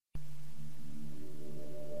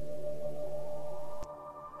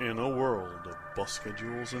In a world of bus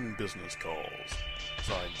schedules and business calls,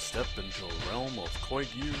 sidestep into a realm of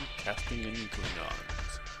Koigyu casting and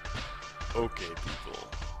Klingons. Okay, people,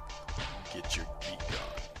 get your geek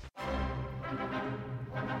on.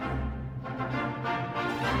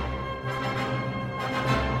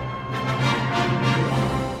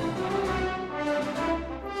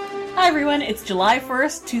 Hi everyone, it's July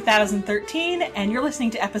 1st, 2013, and you're listening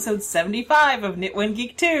to episode 75 of Knit One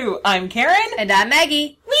Geek 2. I'm Karen. And I'm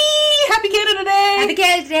Maggie. Whee! Happy Canada Day! Happy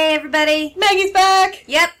Canada Day, everybody! Maggie's back!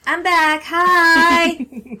 Yep, I'm back. Hi!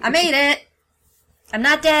 I made it. I'm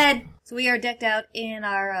not dead. So we are decked out in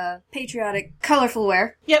our patriotic, colorful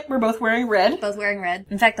wear. Yep, we're both wearing red. Both wearing red.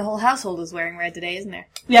 In fact, the whole household is wearing red today, isn't there?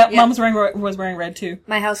 Yep. Mom was wearing red too.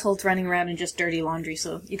 My household's running around in just dirty laundry,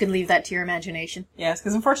 so you can leave that to your imagination. Yes,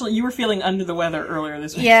 because unfortunately you were feeling under the weather earlier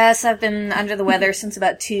this week. Yes, I've been under the weather since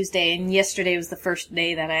about Tuesday, and yesterday was the first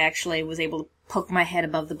day that I actually was able to poke my head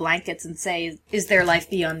above the blankets and say, is there life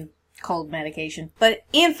beyond cold medication? But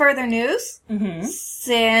in further news,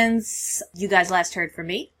 since you guys last heard from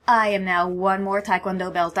me, I am now one more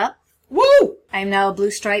Taekwondo belt up. Woo! I am now a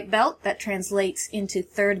blue stripe belt. That translates into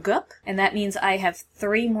third gup, and that means I have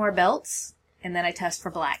 3 more belts, and then I test for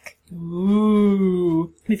black.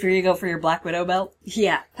 Ooh. Before you go for your Black Widow belt?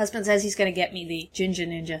 Yeah. Husband says he's gonna get me the Jinja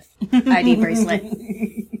Ninja ID bracelet.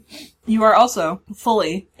 You are also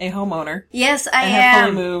fully a homeowner. Yes, I and am. have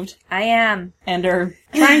fully moved. I am. And are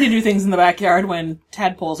trying to do things in the backyard when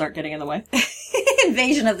tadpoles aren't getting in the way.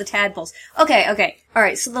 Invasion of the tadpoles. Okay.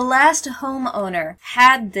 Alright, so the last homeowner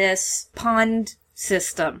had this pond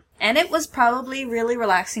system. And it was probably really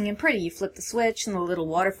relaxing and pretty. You flip the switch and the little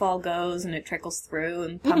waterfall goes and it trickles through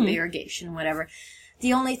and pump irrigation, whatever.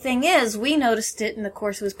 The only thing is, we noticed it, and of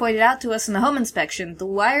course it was pointed out to us in the home inspection, the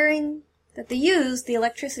wiring that they used, the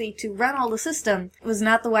electricity to run all the system, was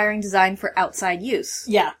not the wiring designed for outside use.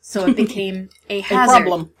 Yeah. So it became a hazard.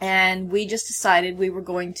 problem. And we just decided we were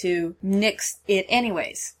going to nix it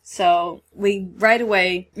anyways. So we right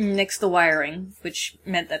away nixed the wiring, which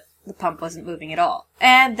meant that the pump wasn't moving at all.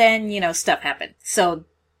 And then, stuff happened. So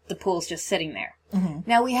the pool's just sitting there.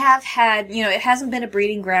 Now we have had, it hasn't been a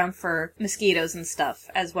breeding ground for mosquitoes and stuff,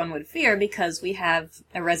 as one would fear, because we have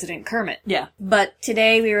a resident Kermit. Yeah. But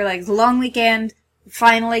today we were like, it's a long weekend,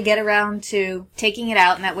 finally get around to taking it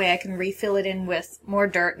out, and that way I can refill it in with more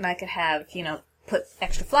dirt, and I could have, put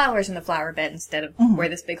extra flowers in the flower bed instead of where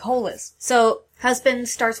this big hole is. So husband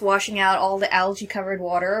starts washing out all the algae-covered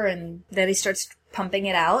water, and then he starts pumping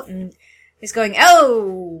it out, and he's going,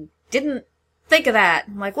 oh, didn't think of that.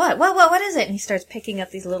 I'm like, what is it? And he starts picking up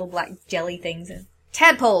these little black jelly things and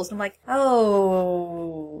tadpoles. And I'm like,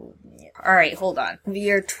 oh, all right, hold on.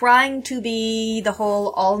 You're trying to be the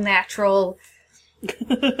whole all-natural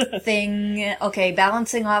thing. Okay,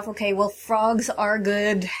 balancing off. Okay, well, frogs are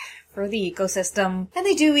good for the ecosystem, and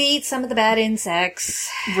they do eat some of the bad insects.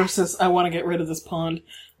 Versus, I want to get rid of this pond.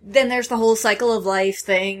 Then there's the whole cycle of life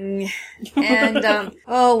thing. And,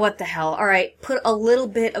 oh, what the hell. Alright, put a little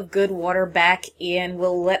bit of good water back in.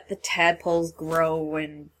 We'll let the tadpoles grow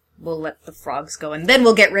and we'll let the frogs go. And then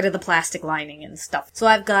we'll get rid of the plastic lining and stuff. So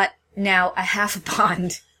I've got now a half a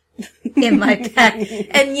pond in my back.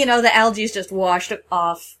 And, the algae's just washed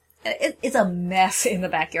off. It's a mess in the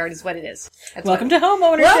backyard is what it is. Welcome to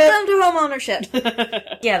homeownership. Welcome to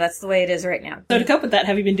homeownership. Yeah, that's the way it is right now. So to cope with that,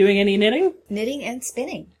 have you been doing any knitting? Knitting and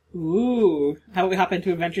spinning. Ooh. How about we hop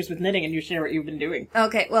into adventures with knitting and you share what you've been doing?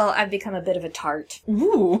 Okay, well, I've become a bit of a tart.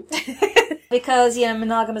 Ooh. Because,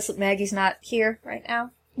 monogamous Maggie's not here right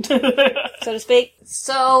now. So to speak.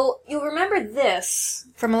 So, you'll remember this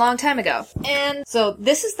from a long time ago. And so,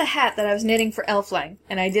 this is the hat that I was knitting for Elflang.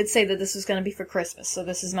 And I did say that this was going to be for Christmas, so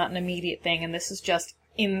this is not an immediate thing, and this is just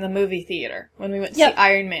in the movie theater when we went to see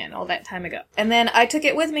Iron Man all that time ago. And then I took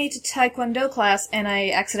it with me to Taekwondo class, and I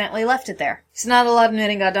accidentally left it there. So not a lot of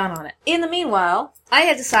knitting got done on it. In the meanwhile, I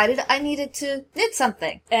had decided I needed to knit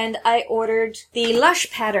something. And I ordered the Lush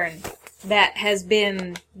pattern that has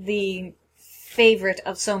been the favorite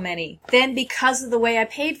of so many. Then because of the way I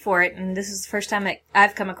paid for it, and this is the first time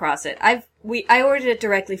I've come across it, I ordered it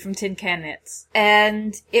directly from Tin Can Knits,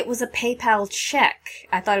 and it was a PayPal check.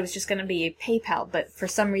 I thought it was just going to be a PayPal, but for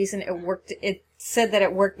some reason it worked. It said that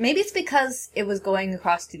it worked. Maybe it's because it was going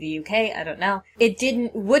across to the UK. I don't know.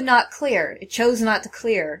 It would not clear. It chose not to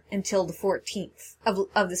clear until the 14th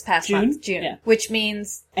of this past month, June. Yeah. Which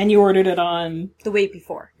means... And you ordered it on... The week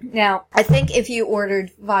before. Now, I think if you ordered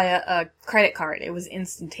via a credit card, it was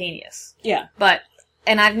instantaneous. Yeah.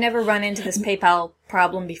 And I've never run into this PayPal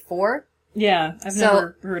problem before, Yeah, I've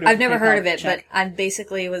never heard of I've never heard of it, check. but I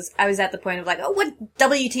was at the point of like, oh, what,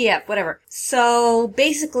 WTF, whatever. So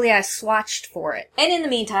basically I swatched for it. And in the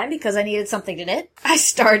meantime, because I needed something to knit, I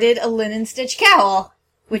started a linen stitch cowl,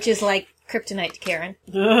 which is like kryptonite to Karen.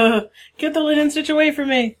 Ugh, get the linen stitch away from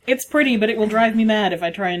me. It's pretty, but it will drive me mad if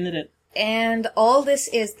I try and knit it. And all this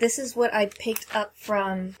is what I picked up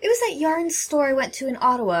from, it was that yarn store I went to in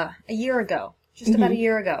Ottawa a year ago. Just about a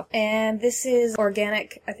year ago. And this is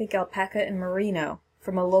organic, I think, alpaca and merino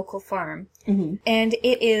from a local farm. Mm-hmm. And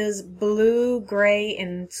it is blue, gray,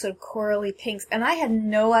 and sort of corally pinks. And I had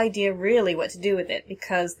no idea really what to do with it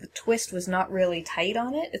because the twist was not really tight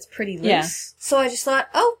on it. It's pretty loose. Yeah. So I just thought,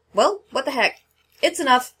 oh, well, what the heck. It's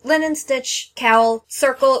enough. Linen stitch, cowl,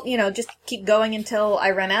 circle, just keep going until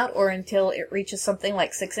I run out or until it reaches something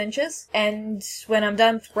like 6 inches. And when I'm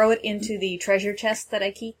done, throw it into the treasure chest that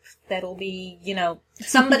I keep. That'll be,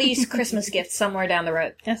 somebody's Christmas gift somewhere down the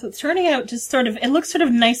road. Yeah, so it's turning out just it looks sort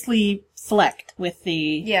of nicely flecked with the...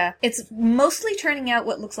 Yeah, it's mostly turning out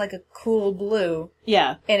what looks like a cool blue.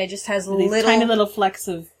 Yeah. And it just has these tiny little flecks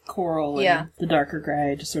of coral and the darker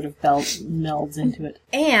gray just sort of melds into it.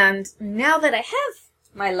 And now that I have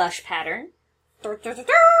my Lush pattern...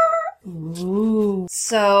 Ooh.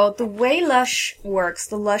 So, the way Lush works,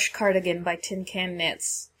 the Lush cardigan by Tin Can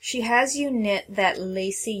Knits, she has you knit that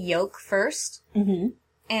lacy yoke first. Mm-hmm.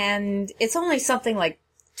 And it's only something like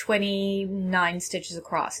 29 stitches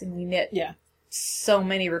across, and you knit so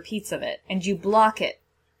many repeats of it. And you block it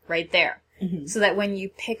right there. Mm-hmm. So that when you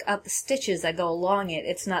pick up the stitches that go along it,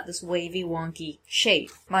 it's not this wavy, wonky shape.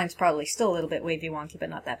 Mine's probably still a little bit wavy, wonky, but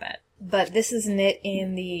not that bad. But this is knit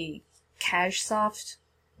in the Cash Soft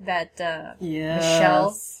that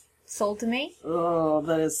Michelle sold to me. Oh,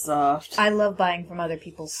 that is soft. I love buying from other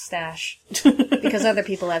people's stash. Because other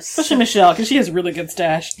people have... Especially Michelle, because she has really good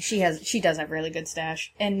stash. She does have really good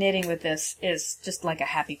stash. And knitting with this is just like a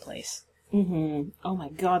happy place. Mm-hmm. Oh my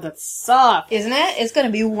god, that's soft! Isn't it? It's gonna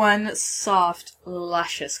be one soft,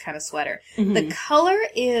 luscious kind of sweater. Mm-hmm. The color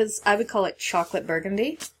is, I would call it chocolate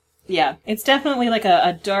burgundy. Yeah, it's definitely like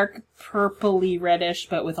a dark purpley reddish,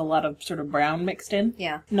 but with a lot of sort of brown mixed in.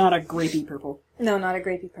 Yeah. Not a grapey purple. No, not a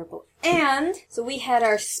grapey purple. And, so we had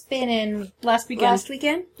our spin-in last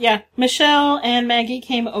weekend. Yeah. Michelle and Maggie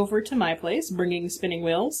came over to my place, bringing spinning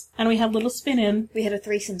wheels, and we had a little spin-in. We had a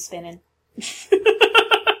threesome spin-in.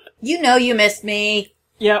 You know you missed me.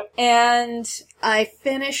 Yep. And I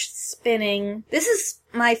finished spinning. This is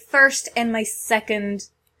my first and my second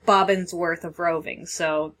bobbin's worth of roving,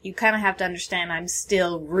 so you kind of have to understand I'm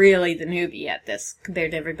still really the newbie at this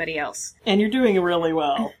compared to everybody else. And you're doing really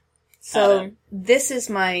well. So this is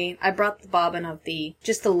I brought the bobbin of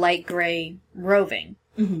just the light gray roving.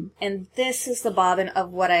 Mm-hmm. And this is the bobbin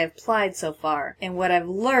of what I have plied so far. And what I've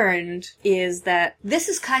learned is that this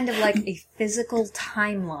is kind of like a physical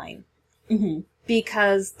timeline. Mm-hmm.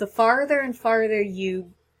 Because the farther and farther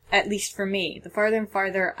at least for me, the farther and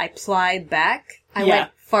farther I plied back, I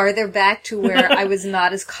went farther back to where I was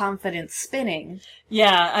not as confident spinning.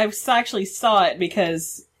 Yeah, I actually saw it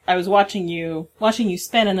because I was watching you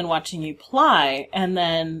spin and then watching you ply, and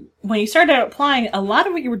then when you started applying, a lot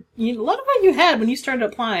of what you had when you started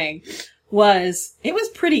applying was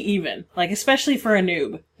pretty even, like especially for a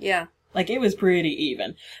noob. Yeah. Like, it was pretty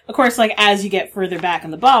even. Of course, like, as you get further back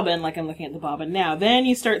in the bobbin, like I'm looking at the bobbin now, then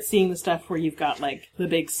you start seeing the stuff where you've got, like, the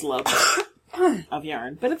big slope of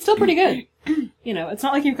yarn. But it's still pretty good. It's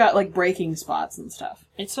not like you've got, like, breaking spots and stuff.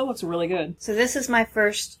 It still looks really good. So this is my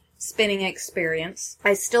first spinning experience.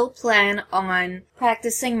 I still plan on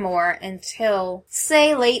practicing more until,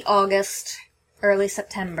 say, late August, early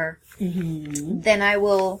September. Mm-hmm. Then I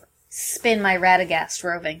will spin my Radagast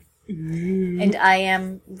roving. And I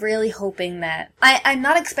am really hoping that... I'm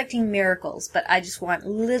not expecting miracles, but I just want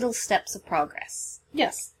little steps of progress.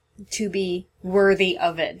 Yes. To be worthy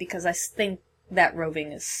of it, because I think that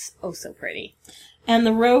roving is oh so pretty. And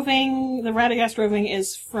the Radagast roving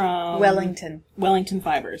is from... Wellington. Wellington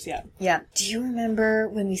Fibers, yeah. Yeah. Do you remember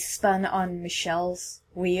when we spun on Michelle's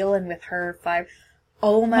wheel and with her fiber?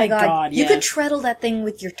 Oh my god. You could treadle that thing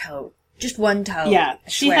with your toe. Just one toe. Yeah.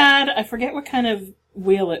 She had, I forget what kind of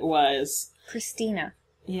wheel it was. Christina.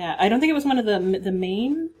 Yeah, I don't think it was one of the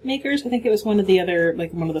main makers. I think it was one of the other,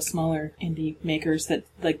 like, one of the smaller indie makers that,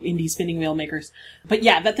 like, indie spinning wheel makers. But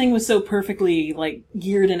yeah, that thing was so perfectly, like,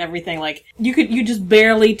 geared and everything. Like, you just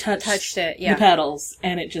barely touched it, the pedals,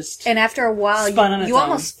 and it just And after a while, you own.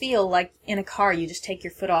 almost feel like in a car, you just take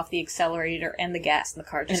your foot off the accelerator and the gas, and the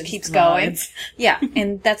car just keeps going. Yeah,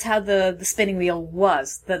 and that's how the spinning wheel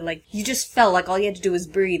was. That, like, you just felt like all you had to do was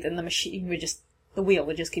breathe, and the wheel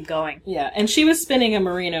would just keep going. Yeah, and she was spinning a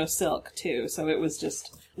merino silk, too, so it was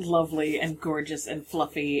lovely and gorgeous and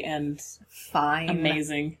fluffy and Fine.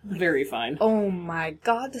 amazing. Very fine. Oh my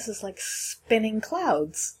god, this is like spinning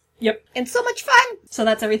clouds. Yep. And so much fun! So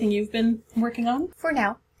that's everything you've been working on For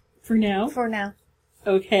now. for now? For now.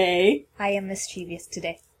 Okay. I am mischievous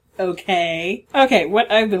today. Okay. Okay,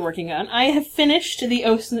 what I've been working on. I have finished the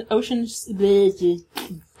oceans...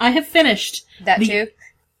 I have finished... That the- too?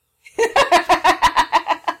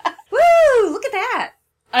 Woo! Look at that!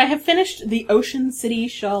 I have finished the Ocean City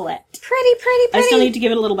Chalet. Pretty, pretty, pretty. I still need to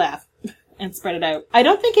give it a little bath and spread it out. I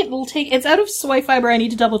don't think it will take... It's out of soy fiber. I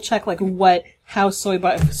need to double check, like, how soy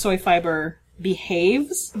fiber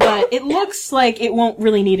behaves. But it looks like it won't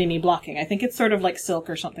really need any blocking. I think it's sort of like silk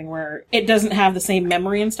or something where it doesn't have the same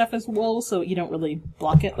memory and stuff as wool, so you don't really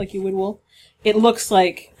block it like you would wool. It looks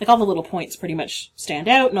like all the little points pretty much stand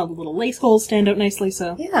out, and all the little lace holes stand out nicely,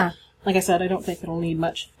 so... Yeah. Like I said, I don't think it'll need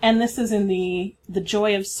much. And this is in the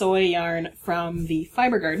Joy of Soy yarn from the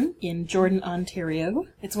Fiber Garden in Jordan, Ontario.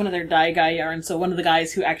 It's one of their dye guy yarns, so one of the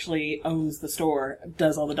guys who actually owns the store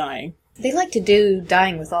does all the dyeing. They like to do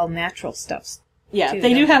dyeing with all natural stuffs. Yeah, too,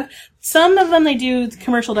 they do don't have... Some of them they do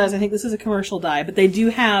commercial dyes. I think this is a commercial dye, but they do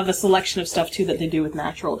have a selection of stuff, too, that they do with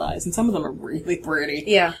natural dyes. And some of them are really pretty.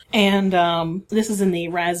 Yeah. And this is in the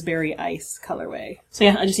Raspberry Ice colorway. So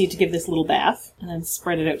yeah, I just need to give this a little bath, and then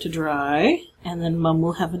spread it out to dry. And then Mum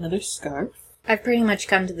will have another scarf. I've pretty much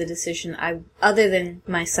come to the decision, other than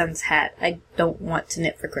my son's hat, I don't want to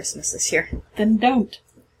knit for Christmas this year. Then don't.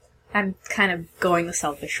 I'm kind of going the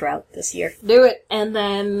selfish route this year. Do it. And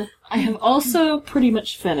then I have also pretty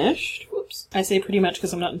much finished. Whoops. I say pretty much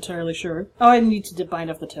because I'm not entirely sure. Oh, I need to bind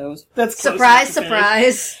off the toes. That's close Surprise, enough to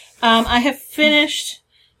finish. surprise! I have finished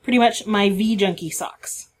pretty much my V-Junkie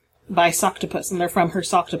socks by Socktopus, and they're from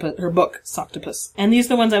her book, Socktopus. And these are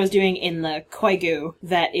the ones I was doing in the Koigu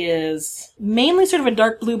that is mainly sort of a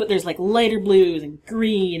dark blue, but there's like lighter blues and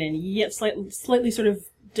green and yet slightly sort of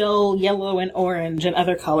dull yellow and orange and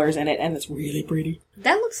other colors in it, and it's really pretty.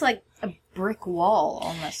 That looks like a brick wall,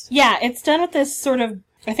 almost. Yeah, it's done with this sort of...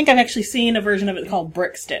 I think I've actually seen a version of it called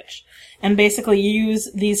Brick Stitch. And basically you use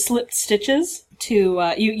these slipped stitches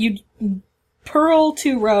to... You purl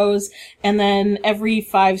 2 rows, and then every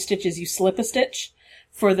 5 stitches you slip a stitch.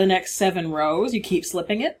 For the next 7 rows, you keep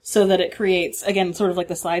slipping it, so that it creates, again, sort of like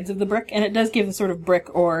the sides of the brick, and it does give a sort of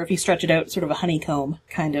brick, or if you stretch it out, sort of a honeycomb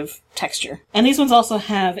kind of texture. And these ones also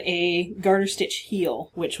have a garter stitch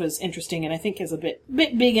heel, which was interesting, and I think is a bit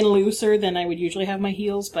big and looser than I would usually have my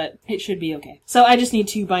heels, but it should be okay. So I just need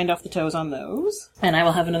to bind off the toes on those, and I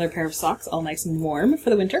will have another pair of socks, all nice and warm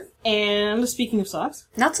for the winter. And speaking of socks...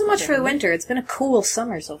 Not so much for the winter, it's been a cool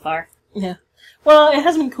summer so far. Yeah. Well, it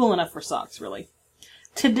hasn't been cool enough for socks, really.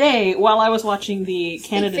 Today, while I was watching the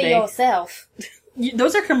Canada Speak for Day... yourself.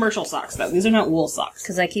 Those are commercial socks, though. These are not wool socks.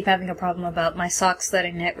 Because I keep having a problem about my socks that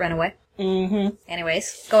I knit run away. Mm-hmm.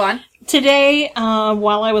 Anyways, go on. Today,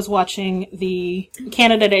 while I was watching the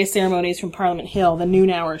Canada Day ceremonies from Parliament Hill, the noon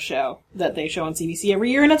hour show that they show on CBC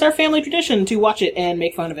every year, and it's our family tradition to watch it and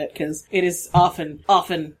make fun of it, because it is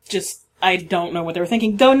often just... I don't know what they were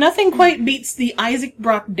thinking. Though nothing quite beats the Isaac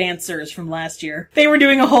Brock dancers from last year. They were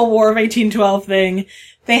doing a whole War of 1812 thing.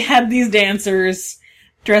 They had these dancers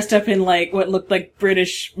dressed up in like what looked like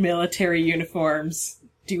British military uniforms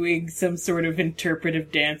doing some sort of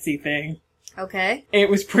interpretive dancey thing. Okay. It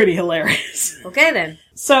was pretty hilarious. Okay then.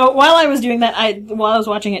 So while I was doing that, while I was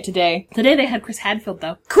watching it today they had Chris Hadfield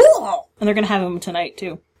though. Cool! And they're gonna have him tonight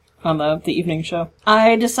too. On the evening show.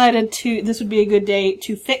 I decided this would be a good day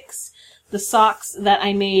to fix the socks that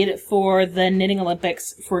I made for the Knitting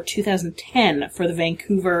Olympics for 2010 for the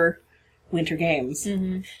Vancouver Winter Games.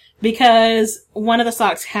 Mm-hmm. Because one of the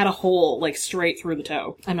socks had a hole, like, straight through the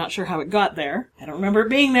toe. I'm not sure how it got there. I don't remember it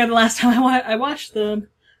being there the last time I washed them.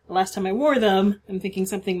 The last time I wore them, I'm thinking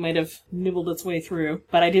something might have nibbled its way through.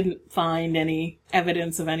 But I didn't find any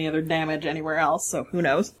evidence of any other damage anywhere else, so who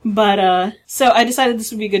knows. But, so I decided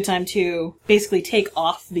this would be a good time to basically take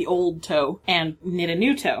off the old toe and knit a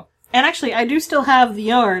new toe. And actually, I do still have the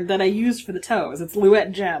yarn that I used for the toes. It's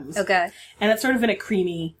Louette Gems. Okay. And it's sort of in a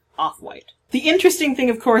creamy off-white. The interesting thing,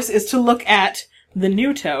 of course, is to look at the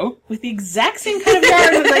new toe with the exact same kind of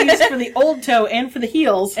yarn as I used for the old toe and for the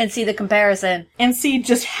heels. And see the comparison. And see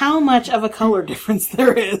just how much of a color difference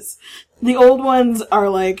there is. The old ones are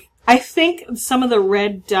like... I think some of the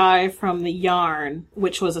red dye from the yarn,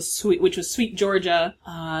 which was Sweet Georgia,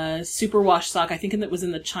 superwash sock, I think it was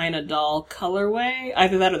in the China Doll colorway.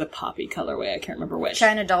 Either that or the Poppy colorway. I can't remember which.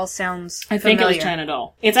 China Doll sounds I think it was China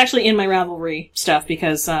Doll. It's actually in my Ravelry stuff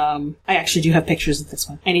because I actually do have pictures of this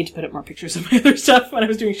one. I need to put up more pictures of my other stuff. When I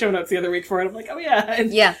was doing show notes the other week for it, I'm like, oh yeah.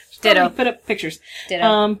 And yeah, ditto. Put up pictures.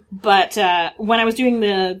 Ditto. But when I was doing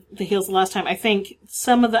the heels the last time, I think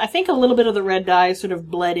a little bit of the red dye sort of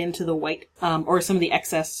bled into the white, or some of the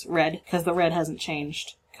excess red, because the red hasn't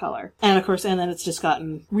changed color. And of course, and then it's just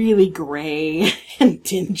gotten really gray and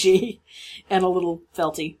dingy and a little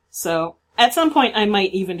felty. So at some point I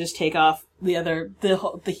might even just take off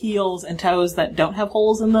the heels and toes that don't have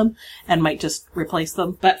holes in them and might just replace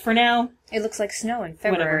them. But for now, it looks like snow in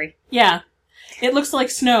February. Whatever. Yeah. It looks like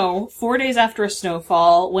snow 4 days after a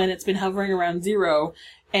snowfall when it's been hovering around 0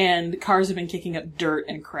 and cars have been kicking up dirt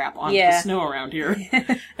and crap onto the snow around here.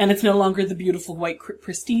 And it's no longer the beautiful white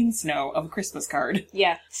pristine snow of a Christmas card.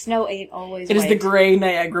 Yeah. Snow ain't always It white. is the gray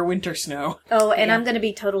Niagara winter snow. Oh, and I'm going to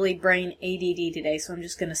be totally brain ADD today, so I'm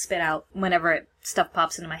just going to spit out whenever stuff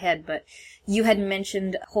pops into my head. But you had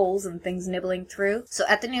mentioned holes and things nibbling through. So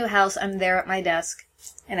at the new house, I'm there at my desk,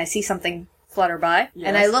 and I see something flutter by,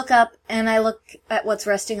 and I look up, and I look at what's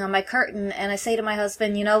resting on my curtain, and I say to my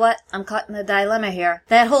husband, you know what? I'm caught in a dilemma here.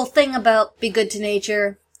 That whole thing about be good to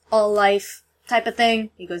nature, all life type of thing.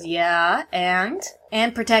 He goes, yeah, and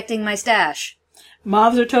protecting my stash.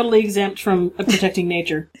 Moths are totally exempt from protecting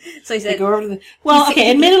nature. So he said, go over to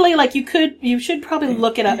okay, admittedly, you should probably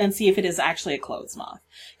look it up and see if it is actually a clothes moth.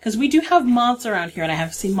 Because we do have moths around here, and I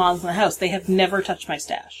have seen moths in the house. They have never touched my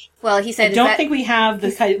stash. Well, he said, I don't think we have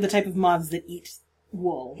the type of moths that eat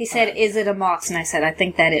wool. He said, is it a moth? And I said, I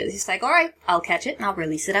think that is. He's like, all right, I'll catch it and I'll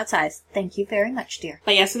release it outside. Thank you very much, dear.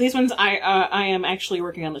 But yeah, so these ones, I am actually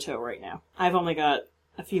working on the toe right now. I've only got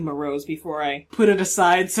a few more rows before I put it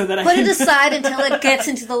aside so that I put it aside until it gets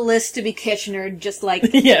into the list to be Kitchener, just like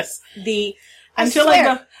yes. Until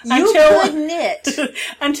could knit.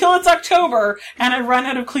 Until it's October and I run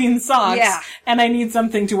out of clean socks and I need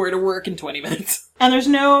something to wear to work in 20 minutes. And there's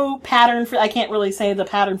no pattern I can't really say the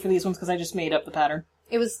pattern for these ones because I just made up the pattern.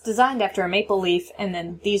 It was designed after a maple leaf, and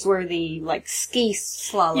then these were the, ski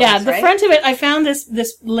slaloms, yeah, the right? front of it, I found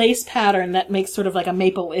this lace pattern that makes sort of like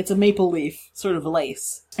it's a maple leaf sort of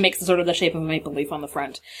lace. It makes sort of the shape of a maple leaf on the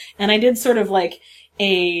front. And I did sort of like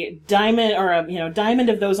a diamond, or a, diamond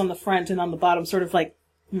of those on the front, and on the bottom sort of like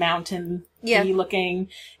mountain-y looking.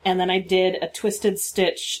 And then I did a twisted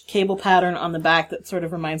stitch cable pattern on the back that sort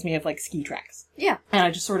of reminds me of like ski tracks. Yeah. And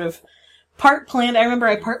I just sort of I remember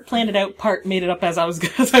I part planned it out, part made it up as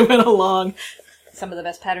I went along. Some of the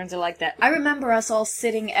best patterns are like that. I remember us all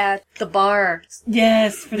sitting at the bar.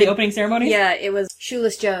 Yes, for the opening ceremony? Yeah, it was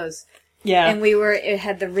Shoeless Joe's. Yeah. And it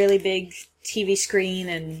had the really big TV screen,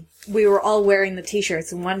 and we were all wearing the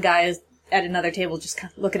t-shirts, and one guy is at another table just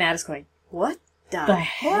kind of looking at us going, what the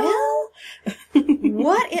hell?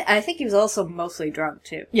 I think he was also mostly drunk,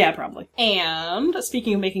 too. Yeah, probably. And,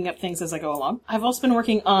 speaking of making up things as I go along, I've also been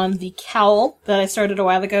working on the cowl that I started a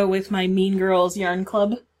while ago with my Mean Girls Yarn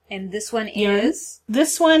Club. And this one is?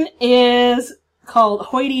 This one is called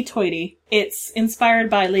Hoity Toity. It's inspired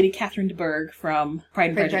by Lady Catherine de Bourgh from Pride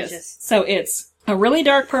and Prejudice. So it's a really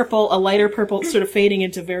dark purple, a lighter purple, sort of fading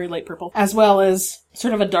into very light purple, as well as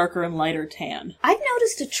sort of a darker and lighter tan. I've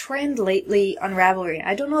noticed a trend lately on Ravelry.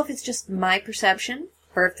 I don't know if it's just my perception,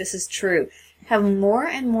 or if this is true. Have more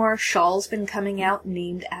and more shawls been coming out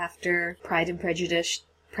named after Pride and Prejudice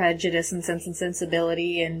and Sense and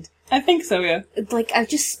Sensibility, and I think so, yeah. I've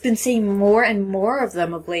just been seeing more and more of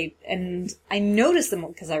them of late, and I notice them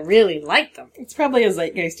because I really like them. It's probably a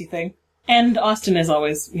zeitgeisty thing. And Austin is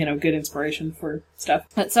always, good inspiration for stuff.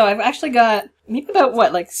 But so I've actually got maybe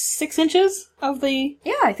about, 6 inches of the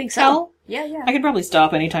Yeah, I think so. cowl. Yeah. I could probably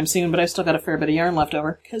stop anytime soon, but I've still got a fair bit of yarn left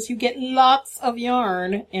over. Because you get lots of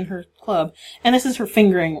yarn in her club. And this is her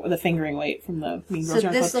the fingering weight from the Mean Girls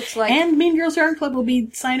Yarn Club. So this looks like... And Mean Girls Yarn Club will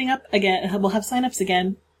be signing up again. We'll have sign-ups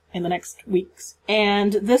again in the next weeks.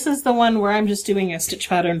 And this is the one where I'm just doing a stitch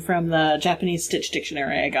pattern from the Japanese Stitch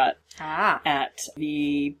Dictionary I got at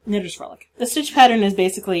the Knitter's Frolic. The stitch pattern is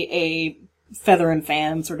basically a feather and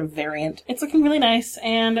fan sort of variant. It's looking really nice,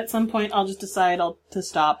 and at some point I'll just decide to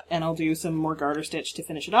stop, and I'll do some more garter stitch to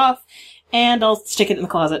finish it off, and I'll stick it in the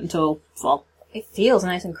closet until fall. It feels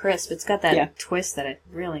nice and crisp. It's got that twist that is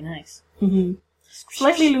really nice. Mm-hmm.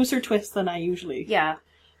 Slightly looser twist than I usually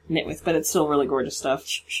knit with, but it's still really gorgeous stuff.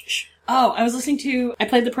 Oh, I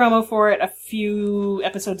played the promo for it a few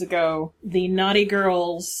episodes ago. The Naughty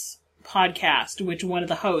Girls podcast, which one of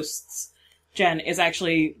the hosts, Jen, is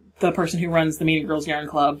actually the person who runs the Mean Girls Yarn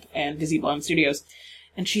Club and Dizzy Blonde Studios.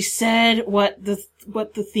 And she said what the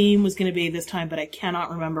theme was going to be this time, but I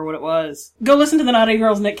cannot remember what it was. Go listen to the Naughty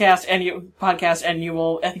Girls Knitcast podcast, and you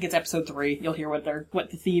will. I think it's episode 3. You'll hear what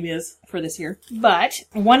the theme is for this year. But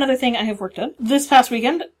one other thing I have worked on this past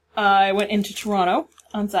weekend, I went into Toronto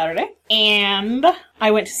on Saturday, and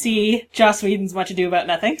I went to see Joss Whedon's Much Ado About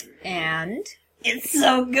Nothing. And It's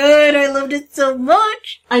so good. I loved it so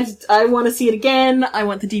much. I want to see it again. I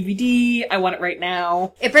want the DVD. I want it right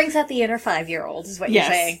now. it brings out the inner 5-year-old, is what you're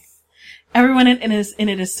saying. Everyone in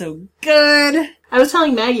it is so good. I was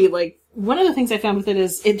telling Maggie, like, one of the things I found with it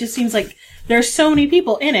is it just seems like there's so many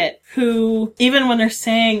people in it who, even when they're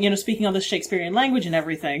saying, speaking all this Shakespearean language and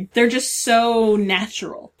everything, they're just so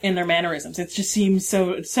natural in their mannerisms. It just seems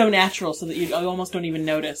so natural so that you almost don't even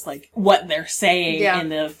notice, like, what they're saying in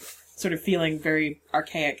the sort of feeling very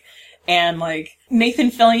archaic. And, like,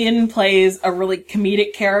 Nathan Fillion plays a really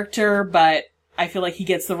comedic character, but I feel like he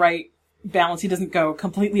gets the right balance. He doesn't go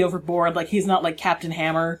completely overboard. Like, he's not like Captain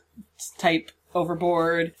Hammer type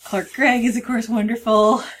overboard. Clark Gregg is, of course,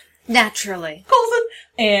 wonderful. Naturally. Coulson.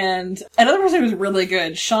 And another person who was really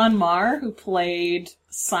good, Sean Marr, who played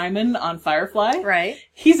Simon on Firefly. Right.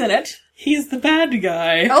 He's in it. He's the bad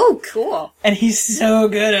guy. Oh, cool. And he's so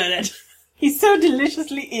good at it. He's so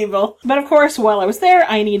deliciously evil. But of course, while I was there,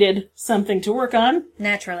 I needed something to work on.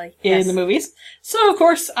 Naturally. In the movies. So, of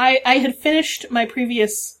course, I had finished my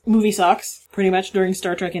previous movie socks pretty much during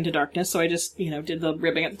Star Trek Into Darkness, so I just, did the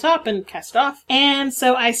ribbing at the top and cast it off. And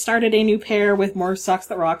so I started a new pair with more Socks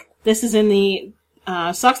That Rock. This is in the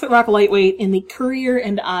Socks That Rock Lightweight in the Courier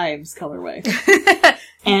and Ives colorway.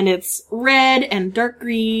 And it's red and dark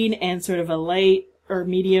green and sort of a light or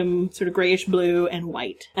medium sort of grayish blue and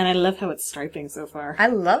white. And I love how it's striping so far. I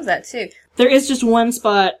love that too. There is just one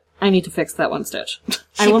spot. I need to fix that one stitch.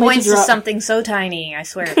 She points to something so tiny, I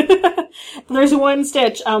swear. There's one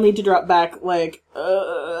stitch I'll need to drop back like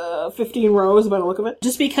 15 rows by the look of it.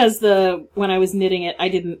 Just because when I was knitting it, I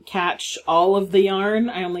didn't catch all of the yarn.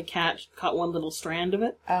 I only caught one little strand of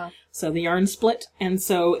it. Oh. So the yarn split. And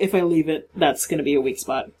so if I leave it, that's going to be a weak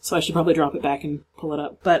spot. So I should probably drop it back and pull it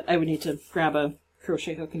up. But I would need to grab a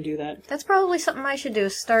crochet hook and do that. That's probably something I should do,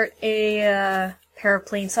 start a pair of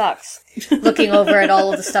plain socks. Looking over at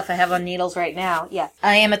all of the stuff I have on needles right now. Yeah.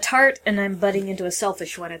 I am a tart, and I'm butting into a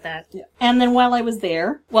selfish one at that. Yeah. And then while I was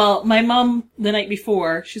there, my mom, the night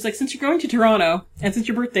before, she's like, since you're going to Toronto, and since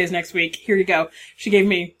your birthday's next week, here you go. She gave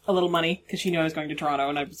me a little money, because she knew I was going to Toronto,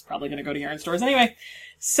 and I was probably going to go to yarn stores anyway.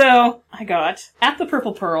 So, I got, at the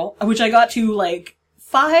Purple Pearl, which I got to,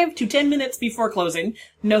 5 to 10 minutes before closing.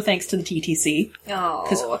 No thanks to the TTC. Oh.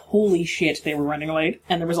 Because holy shit, they were running late.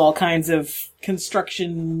 And there was all kinds of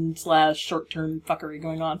construction / short-term fuckery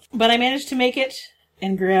going on. But I managed to make it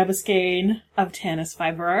and grab a skein of Tanis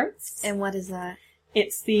Fiber Arts. And what is that?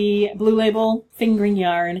 It's the Blue Label fingering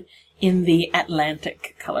yarn in the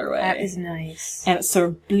Atlantic colorway. That is nice. And it's sort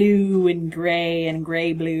of blue and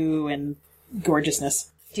gray blue and gorgeousness.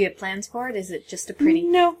 Do you have plans for it? Is it just a pretty...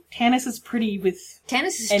 No. Tanis is pretty with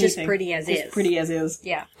Tanis is anything. just pretty as is. It's pretty as is.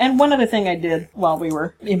 Yeah. And one other thing I did while we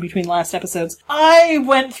were in between last episodes, I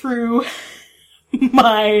went through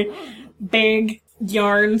my big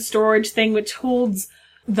yarn storage thing, which holds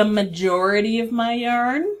the majority of my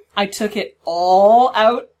yarn. I took it all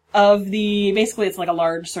out of basically it's like a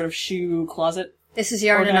large sort of shoe closet. This is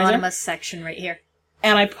Yarn organizer. Anonymous section right here.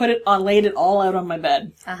 And I laid it all out on my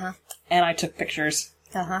bed. Uh-huh. And I took pictures.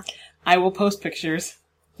 Uh-huh. I will post pictures.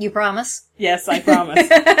 You promise? Yes, I promise.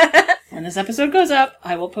 When this episode goes up,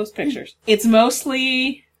 I will post pictures. It's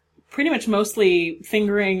pretty much mostly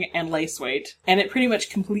fingering and lace weight. And it pretty much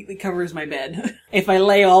completely covers my bed. If I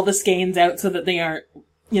lay all the skeins out so that they aren't,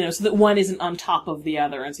 so that one isn't on top of the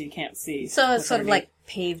other and so you can't see. So it's sort of like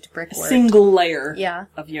paved brickwork. A single layer Yeah.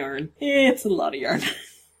 of yarn. It's a lot of yarn.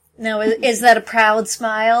 Now, is that a proud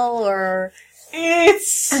smile, or...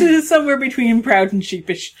 It's somewhere between proud and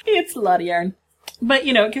sheepish. It's a lot of yarn. But,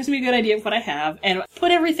 it gives me a good idea of what I have. And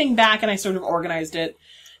put everything back, and I sort of organized it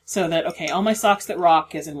so that, okay, all my Socks That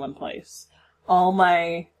Rock is in one place. All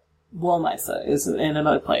my Woolmisa is in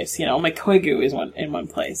another place. All my Koigu is in one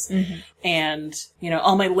place. Mm-hmm. And,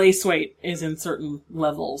 all my lace weight is in certain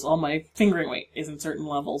levels. All my fingering weight is in certain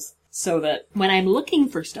levels. So that when I'm looking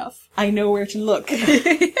for stuff, I know where to look.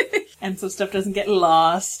 And so stuff doesn't get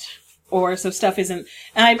lost. Or so stuff isn't...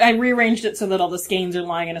 And I rearranged it so that all the skeins are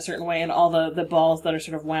lying in a certain way and all the balls that are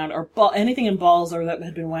sort of wound, or anything in balls or that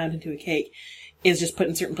had been wound into a cake is just put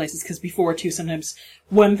in certain places. Because before, too, sometimes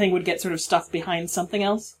one thing would get sort of stuffed behind something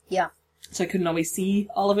else. Yeah. So I couldn't always see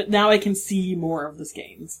all of it. Now I can see more of the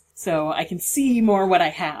skeins. So I can see more what I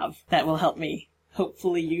have. That will help me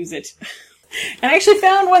hopefully use it. And I actually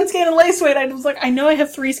found one skein of lace weight. I was like, I know I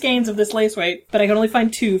have 3 skeins of this lace weight, but I could only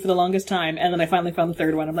find 2 for the longest time. And then I finally found the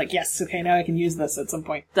 3rd one. I'm like, yes, okay, now I can use this at some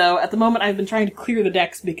point. Though at the moment I've been trying to clear the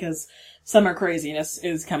decks because summer craziness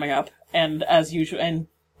is coming up. And as usual, and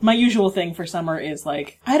my usual thing for summer is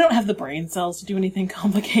like, I don't have the brain cells to do anything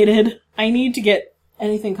complicated. I need to get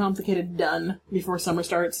anything complicated done before summer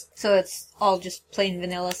starts. So it's all just plain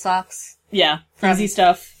vanilla socks? Yeah, easy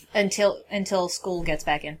stuff. Until school gets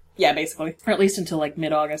back in. Yeah, basically. Or at least until, like,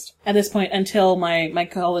 mid-August. At this point, until my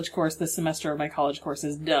college course, this semester of my college course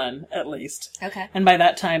is done, at least. Okay. And by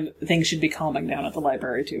that time, things should be calming down at the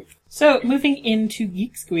library, too. So, moving into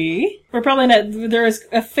Geek Squee, we're probably not, there is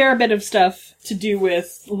a fair bit of stuff to do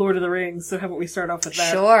with Lord of the Rings, so how about we start off with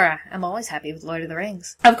that? Sure. I'm always happy with Lord of the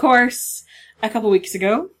Rings. Of course, a couple weeks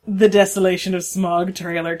ago, the Desolation of Smaug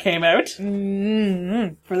trailer came out.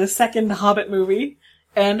 For the second Hobbit movie.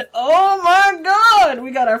 And, oh my god!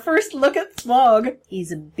 We got our first look at Smaug.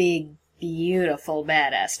 He's a big, beautiful,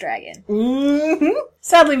 badass dragon.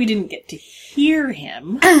 Sadly, we didn't get to hear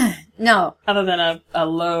him. No. Other than a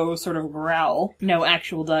low sort of growl. No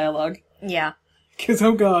actual dialogue. Yeah. Because,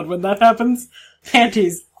 oh god, when that happens,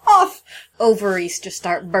 panties off! Ovaries just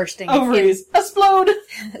start bursting. Ovaries explode!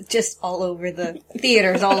 Just all over the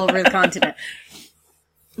theaters, all over the continent.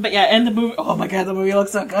 But yeah, and the movie, oh my god, the movie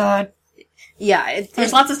looks so good. Yeah,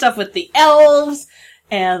 there's lots of stuff with the elves,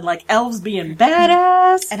 and, like, elves being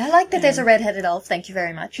badass. And I like that there's a redheaded elf, thank you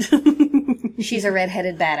very much. She's a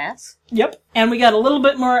redheaded badass. Yep. And we got a little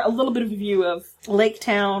bit of a view of Lake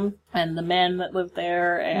Town, and the men that live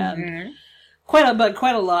there, and quite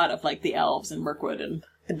a lot of, like, the elves in Mirkwood, and...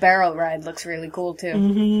 The barrel ride looks really cool,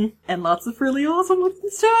 too. And lots of really awesome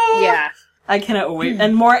looking stuff! Yeah. I cannot wait.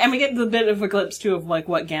 And more, and we get the bit of a glimpse, too, of, like,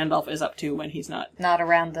 what Gandalf is up to when he's not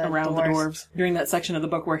around the dwarves. During that section of the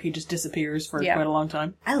book where he just disappears for quite a long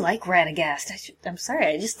time. I like Radagast. I'm sorry,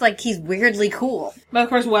 I just like, he's weirdly cool. But of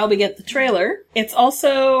course, while we get the trailer, it's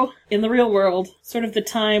also, in the real world, sort of the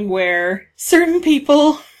time where certain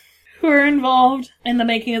people who are involved in the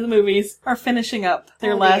making of the movies are finishing up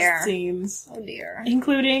their last scenes. Oh dear.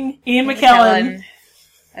 Including Ian McKellen.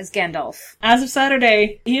 As Gandalf. As of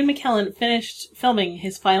Saturday, Ian McKellen finished filming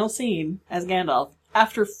his final scene as Gandalf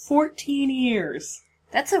after 14 years.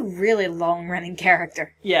 That's a really long-running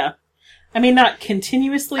character. Yeah. I mean, not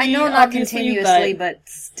continuously. I know not continuously, but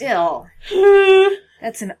still.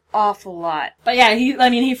 That's an awful lot. But yeah,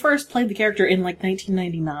 he first played the character in, like,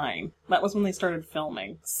 1999. That was when they started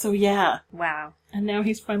filming. So yeah. Wow. And now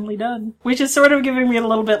he's finally done. Which is sort of giving me a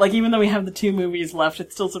little bit, like, even though we have the 2 movies left,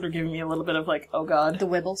 it's still sort of giving me a little bit of, like, oh god. The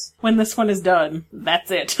wibbles. When this one is done,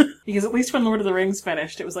 that's it. Because at least when Lord of the Rings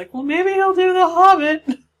finished, it was like, well, maybe he'll do The Hobbit.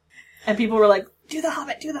 And people were like, do The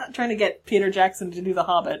Hobbit, do that. Trying to get Peter Jackson to do The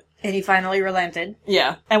Hobbit. And he finally relented.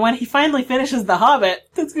 Yeah. And when he finally finishes The Hobbit,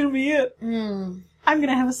 that's gonna be it. I'm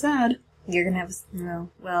gonna have a sad. You're gonna have a... No.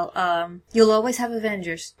 Well, you'll always have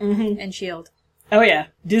Avengers. And S.H.I.E.L.D. Oh yeah.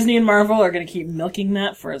 Disney and Marvel are gonna keep milking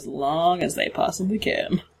that for as long as they possibly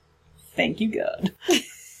can. Thank you, God.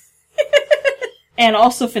 And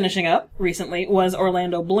also finishing up recently was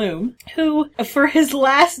Orlando Bloom, who, for his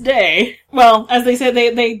last day, well, as they said,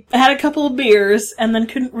 they had a couple of beers and then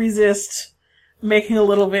couldn't resist making a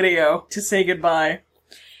little video to say goodbye.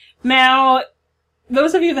 Now,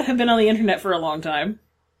 those of you that have been on the internet for a long time,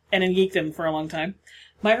 and in geekdom for a long time,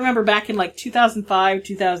 might remember back in, like, 2005,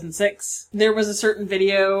 2006, there was a certain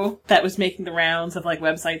video that was making the rounds of, like,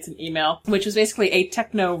 websites and email, which was basically a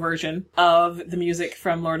techno version of the music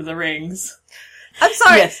from Lord of the Rings. I'm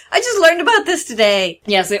sorry, yes. I just learned about this today.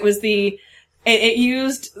 Yes, it was it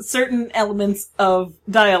used certain elements of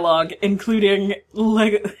dialogue, including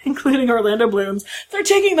Orlando Bloom's, they're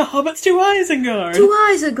taking the hobbits to Isengard! To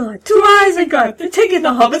Isengard! To Isengard! They're taking the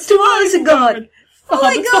hobbits to Isengard! Oh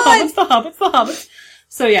my god! The hobbits!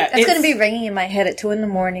 So yeah, it's gonna be ringing in my head at 2 a.m,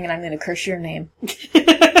 and I'm gonna curse your name.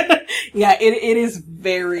 Yeah, it is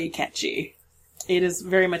very catchy. It is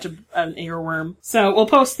very much an earworm. So we'll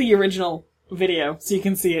post the original video so you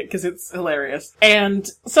can see it because it's hilarious. And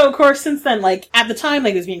so of course since then, like at the time,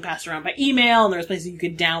 like it was being passed around by email and there was places you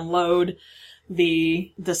could download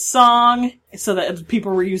the song so that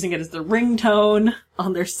people were using it as their ringtone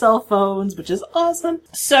on their cell phones, which is awesome.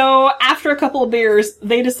 So after a couple of beers,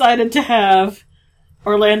 they decided to have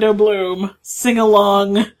Orlando Bloom sing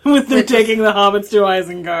along with them taking the hobbits to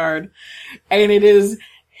Isengard. And it is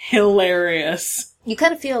hilarious. You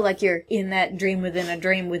kind of feel like you're in that dream within a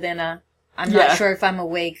dream within a... I'm not sure if I'm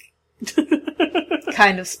awake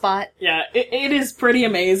kind of spot. Yeah, it is pretty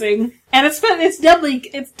amazing. And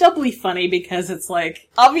it's doubly funny because it's like,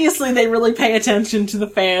 obviously they really pay attention to the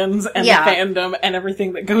fans and the fandom and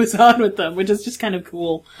everything that goes on with them, which is just kind of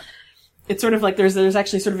cool. It's sort of like there's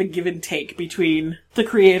actually sort of a give and take between the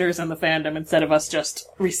creators and the fandom instead of us just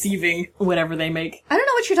receiving whatever they make. I don't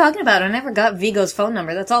know what you're talking about. I never got Vigo's phone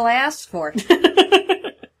number. That's all I asked for.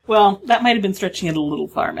 Well, that might have been stretching it a little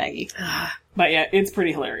far, Maggie. But yeah, it's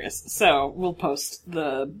pretty hilarious. So we'll post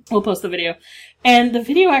the video. And the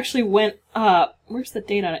video actually went up. Where's the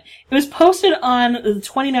date on it? It was posted on the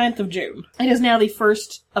 29th of June. It is now the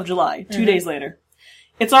 1st of July, 2 days later.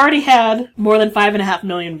 It's already had more than 5.5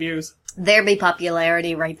 million views. There be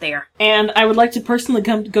popularity right there. And I would like to personally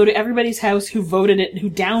go to everybody's house who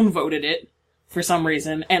downvoted it for some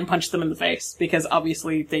reason, and punch them in the face, because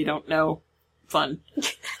obviously they don't know fun.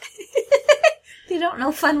 They don't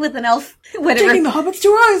know fun with an elf. Whatever. Taking the hobbits to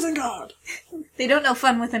Isengard! They don't know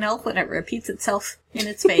fun with an elf when it repeats itself in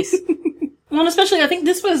its face. Well, and especially, I think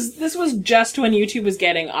this was just when YouTube was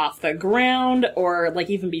getting off the ground, or, like,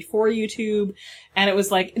 even before YouTube. And it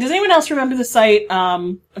was like, does anyone else remember the site?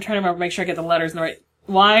 I'm trying to remember, make sure I get the letters in the right.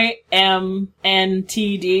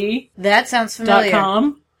 YMNTD. That sounds familiar.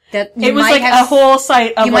 .com. That it was like a whole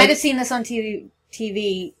site of, you might have seen this on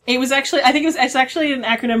TV. It was actually, I think it's actually an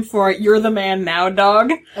acronym for You're the Man Now,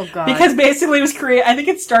 Dog. Oh, God. Because basically it was I think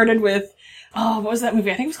it started with, what was that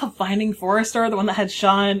movie? I think it was called Finding Forrester, the one that had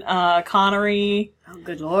Sean Connery. Oh,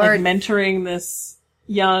 good Lord. Like, mentoring this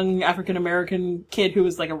young African-American kid who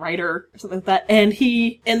was like a writer or something like that. And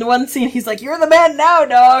in the one scene, he's like, "You're the man now,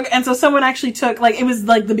 dog." And so someone actually took, like, it was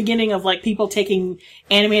like the beginning of like people taking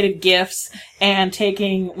animated GIFs and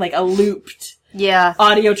taking like a looped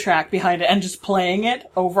audio track behind it and just playing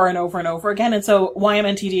it over and over and over again. And so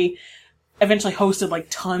YMNTD eventually hosted like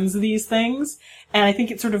tons of these things. And I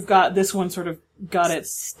think it sort of got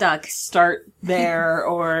its start there,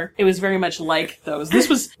 or it was very much like those. This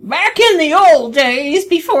was back in the old days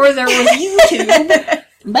before there was YouTube.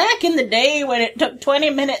 Back in the day when it took 20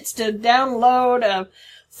 minutes to download a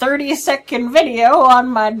 30-second video on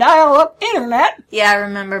my dial-up internet. Yeah, I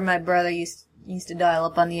remember my brother used to dial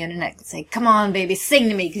up on the internet and say, "Come on, baby, sing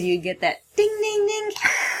to me," because you'd get that ding, ding, ding.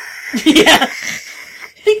 Yeah.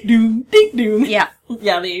 Ding doom, ding doom. Yeah.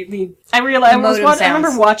 Yeah, I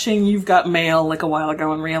remember watching You've Got Mail like a while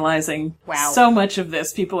ago and realizing so much of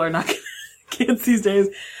this people are not kids these days.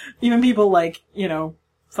 Even people like,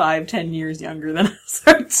 5-10 years younger than us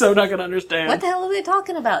are so not gonna understand. What the hell are they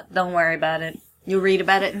talking about? Don't worry about it. You'll read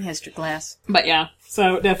about it in history class. But yeah,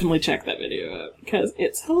 so definitely check that video out, because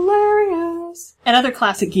it's hilarious. And other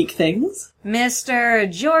classic geek things. Mr.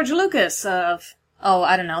 George Lucas of,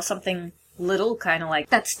 I don't know, something little, kind of like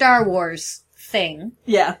that Star Wars thing.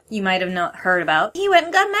 Yeah. You might have not heard about. He went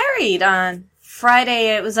and got married on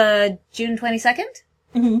Friday. It was June 22nd.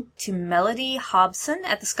 Mm-hmm. To Melody Hobson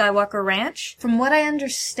at the Skywalker Ranch. From what I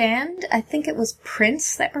understand, I think it was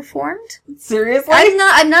Prince that performed. Seriously?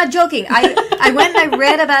 I'm not joking. I went and I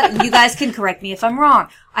read about it. You guys can correct me if I'm wrong.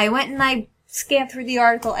 I went and I scanned through the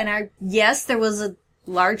article, and yes, there was a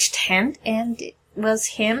large tent, and it was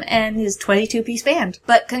him and his 22-piece band.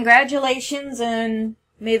 But congratulations, and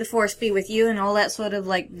may the Force be with you, and all that sort of,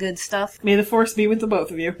 like, good stuff. May the Force be with the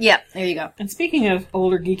both of you. Yeah, there you go. And speaking of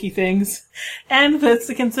older geeky things, and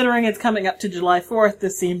considering it's coming up to July 4th,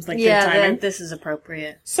 this seems like good timing. Yeah, this is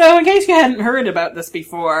appropriate. So, in case you hadn't heard about this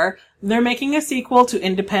before, they're making a sequel to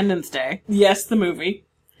Independence Day. Yes, the movie.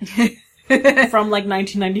 From, like,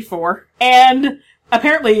 1994. And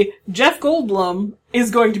apparently, Jeff Goldblum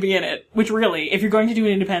is going to be in it. Which really, if you're going to do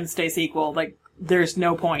an Independence Day sequel, like, there's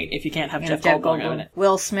no point if you can't have Jeff Goldblum in it.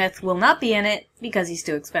 Will Smith will not be in it because he's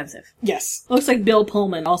too expensive. Yes. Looks like Bill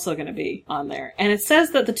Pullman also going to be on there. And it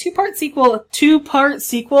says that the two-part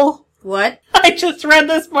sequel... What? I just read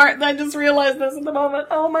this part and I just realized this in the moment.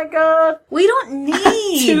 Oh my god. We don't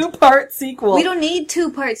need... two-part sequel. We don't need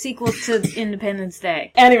two-part sequels to Independence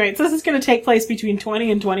Day. Anyway, so this is going to take place between 20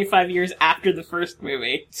 and 25 years after the first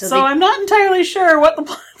movie. So I'm not entirely sure what the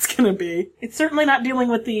plot's going to be. It's certainly not dealing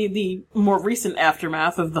with the more recent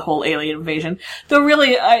aftermath of the whole alien invasion. Though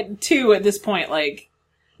really, too, at this point, like,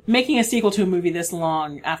 making a sequel to a movie this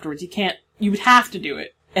long afterwards, you would have to do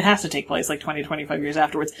it. It has to take place like 20, 25 years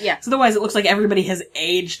afterwards. Yeah. So otherwise it looks like everybody has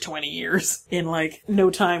aged 20 years in like no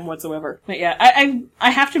time whatsoever. But yeah, I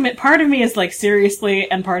have to admit, part of me is like seriously,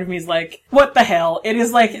 and part of me is like, what the hell? It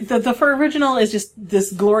is like, the original is just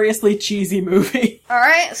this gloriously cheesy movie.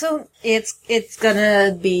 Alright, so it's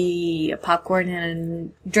gonna be a popcorn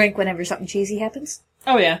and drink whenever something cheesy happens?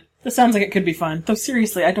 Oh yeah. This sounds like it could be fun. Though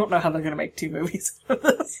seriously, I don't know how they're going to make 2 movies of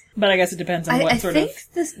this. But I guess it depends on what sort of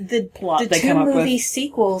plot they come up with. The 2 movie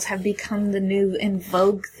sequels have become the new in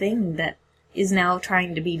vogue thing that is now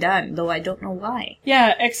trying to be done, though I don't know why.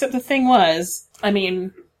 Yeah, except the thing was, I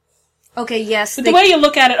mean... Okay, yes. But the way you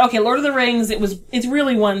look at it, okay, Lord of the Rings, it's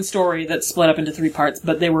really one story that's split up into 3 parts,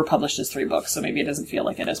 but they were published as 3 books, so maybe it doesn't feel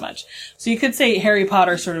like it as much. So you could say Harry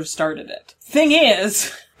Potter sort of started it. Thing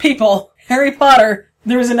is, people, Harry Potter,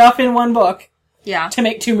 there was enough in 1 book to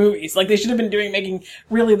make 2 movies. Like, they should have been making,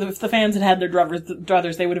 really, if the fans had their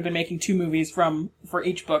druthers, they would have been making 2 movies for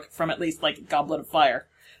each book from at least, like, Goblet of Fire.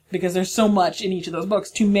 Because there's so much in each of those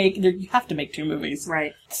books you have to make 2 movies.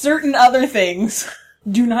 Right. Certain other things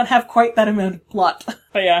do not have quite that amount of plot.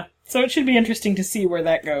 But yeah. So it should be interesting to see where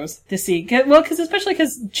that goes. To see. Well, especially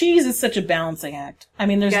because cheese is such a balancing act. I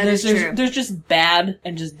mean, there's just bad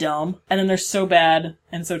and just dumb. And then there's so bad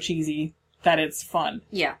and so cheesy that it's fun.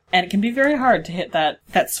 Yeah. And it can be very hard to hit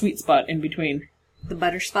that sweet spot in between. The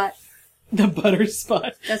butter spot? The butter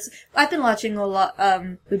spot. I've been watching a lot,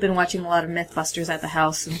 we've been watching a lot of Mythbusters at the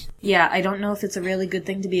house. And yeah, I don't know if it's a really good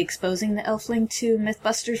thing to be exposing the Elfling to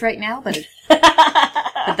Mythbusters right now, but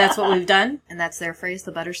but that's what we've done, and that's their phrase,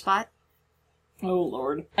 the butter spot. Oh,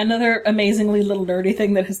 Lord. Another amazingly little nerdy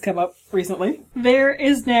thing that has come up recently. There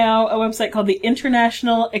is now a website called the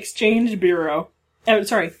International Exchange Bureau.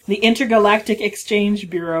 The Intergalactic Exchange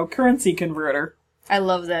Bureau Currency Converter. I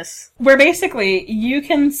love this. Where basically you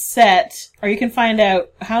can you can find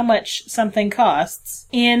out how much something costs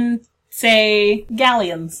in, say,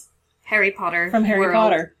 galleons. Harry Potter. From Harry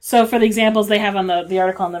Potter. So for the examples they have on the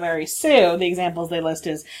article on the Mary Sue, the examples they list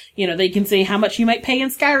is, they can say how much you might pay in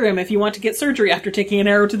Skyrim if you want to get surgery after taking an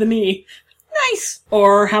arrow to the knee. Nice!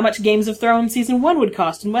 Or how much Games of Thrones Season 1 would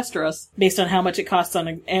cost in Westeros, based on how much it costs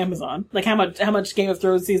on Amazon. Like how much Game of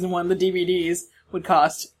Thrones Season 1, the DVDs, would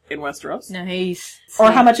cost in Westeros. Nice.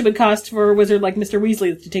 Or how much it would cost for a wizard like Mr.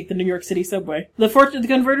 Weasley to take the New York City subway. The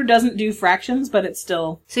converter doesn't do fractions, but it's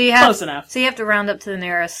still close enough. So you have to round up to the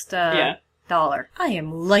nearest dollar. I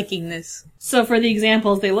am liking this. So for the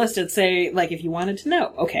examples they listed, say, like if you wanted to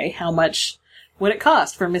know, okay, how much would it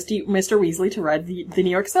cost for Mr. Weasley to ride the New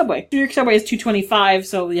York subway? New York subway is $2.25,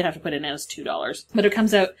 so you'd have to put it in as $2. But it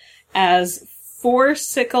comes out as 4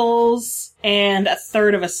 sickles and a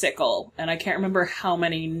third of a sickle. And I can't remember how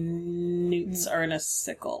many newts are in a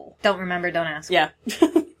sickle. Don't remember, don't ask. Yeah.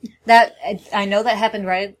 I know that happened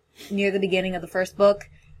right near the beginning of the first book,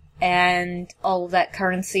 and all of that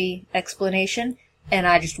currency explanation, and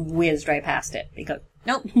I just whizzed right past it, because,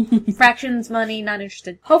 nope, fractions, money, not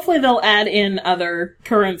interested. Hopefully they'll add in other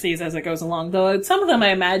currencies as it goes along, though some of them I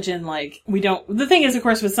imagine, the thing is, of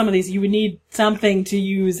course, with some of these, you would need something to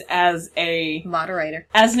use as a moderator,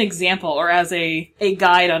 as an example, or as a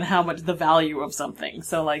guide on how much the value of something.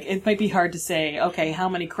 So, it might be hard to say, okay, how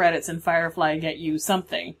many credits in Firefly get you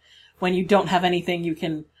something, when you don't have anything you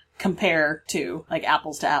can compare to,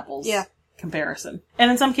 apples to apples. Yeah. Comparison.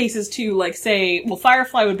 And in some cases, too,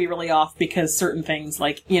 Firefly would be really off because certain things,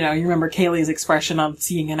 you remember Kaylee's expression on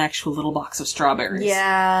seeing an actual little box of strawberries.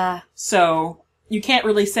 Yeah. So, you can't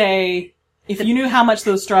really say, if you knew how much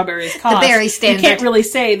those strawberries cost, the berry standard. You can't really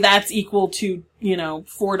say that's equal to,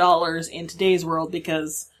 $4 in today's world,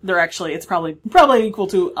 because it's probably equal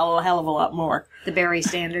to a hell of a lot more. The berry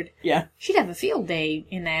standard. Yeah. She'd have a field day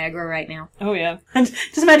in Niagara right now. Oh, yeah. And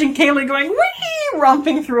just imagine Kaylee going, whee!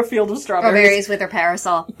 Romping through a field of strawberries. Strawberries with her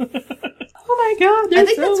parasol. Oh my god. I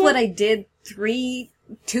think that's what I did 2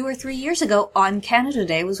 or 3 years ago on Canada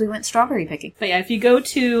Day, was we went strawberry picking. But yeah, if you go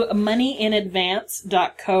to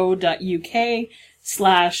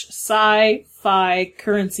moneyinadvance.co.uk/sci-fi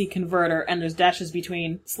currency converter, and there's dashes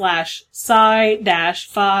between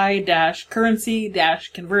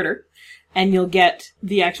 /sci-fi-currency-converter, and you'll get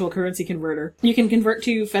the actual currency converter. You can convert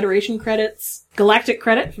to Federation credits, Galactic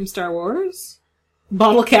credit from Star Wars,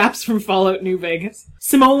 bottle caps from Fallout New Vegas,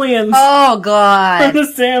 simoleons. Oh god. From The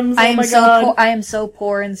Sims. Oh my god. I am so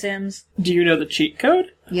poor in Sims. Do you know the cheat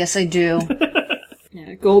code? Yes, I do.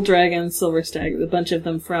 Yeah, Gold Dragon, Silver Stag, a bunch of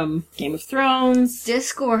them from Game of Thrones.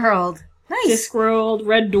 Discworld. Nice. Discworld,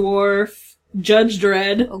 Red Dwarf, Judge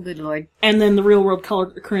Dredd. Oh, good lord. And then the real world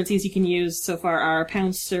currencies you can use so far are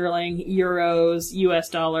pounds sterling, euros, US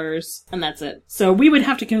dollars, and that's it. So we would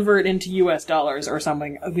have to convert into US dollars or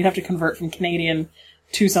something. We'd have to convert from Canadian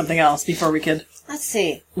to something else before we could Let's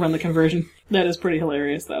see. run the conversion. That is pretty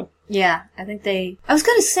hilarious, though. Yeah, I think they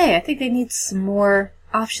need some more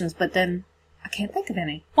options, but then I can't think of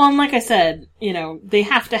any. Well, and like I said, they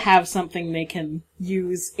have to have something they can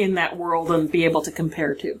use in that world and be able to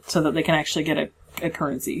compare to, so that they can actually get a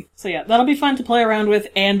currency. So yeah, that'll be fun to play around with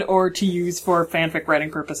and or to use for fanfic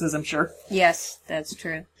writing purposes, I'm sure. Yes, that's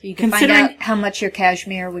true. You can find out how much your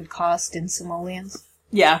cashmere would cost in simoleons.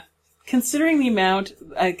 Yeah. Considering the amount,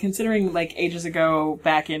 considering, like, ages ago,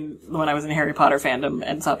 back in, when I was in Harry Potter fandom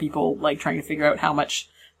and saw people, like, trying to figure out how much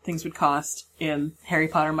things would cost in Harry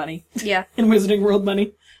Potter money. Yeah. In Wizarding World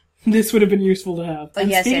money. This would have been useful to have. Oh, and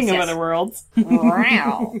yes, speaking yes, of yes. other worlds.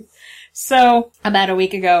 Wow. So, about a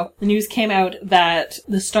week ago, the news came out that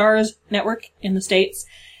the Starz network in the States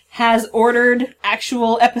has ordered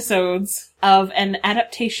actual episodes of an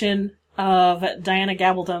adaptation of Diana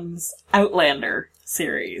Gabaldon's Outlander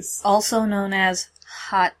series. Also known as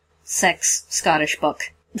Hot Sex Scottish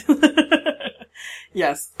Book.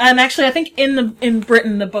 Yes. And actually, I think in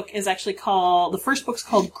Britain, the book is actually the first book's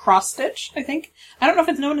called Cross Stitch, I think. I don't know if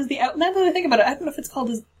it's known as now that I think about it, I don't know if it's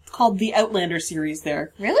called the Outlander series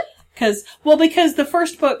there. Really? Because the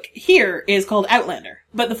first book here is called Outlander,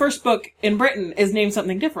 but the first book in Britain is named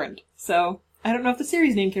something different. So, I don't know if the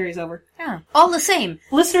series name carries over. Yeah. All the same.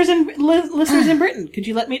 Listeners in Britain, could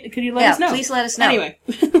you let us know? Please let us know. Anyway.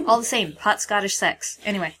 All the same. Hot Scottish sex.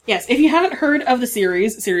 Anyway. Yes, if you haven't heard of the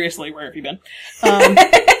series, seriously, where have you been?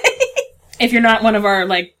 If you're not one of our,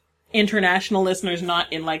 like, international listeners,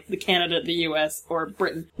 not in, like, the Canada, the US, or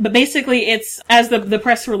Britain. But basically, it's, as the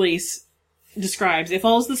press release describes, it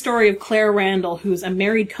follows the story of Claire Randall, who's a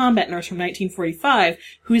married combat nurse from 1945,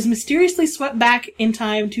 who is mysteriously swept back in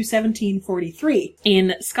time to 1743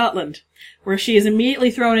 in Scotland, where she is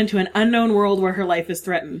immediately thrown into an unknown world where her life is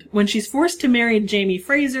threatened. When she's forced to marry Jamie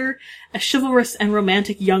Fraser, a chivalrous and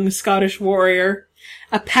romantic young Scottish warrior,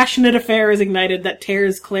 a passionate affair is ignited that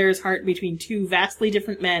tears Claire's heart between two vastly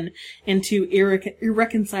different men into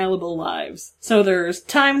irreconcilable lives. So there's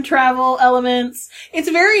time travel elements. It's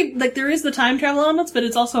very, like, there is the time travel elements, but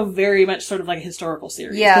it's also very much sort of like a historical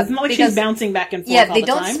series. Yeah. It's not like she's bouncing back and forth all the time. Yeah, they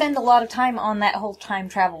don't spend a lot of time on that whole time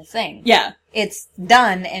travel thing. Yeah. It's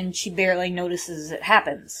done, and she barely notices it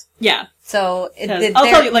happens. Yeah. So, I'll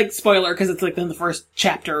tell you, like, spoiler, because it's, like, in the first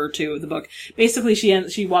chapter or two of the book. Basically,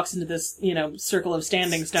 she walks into this, circle of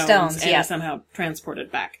standing stones and is somehow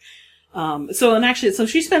transported back. So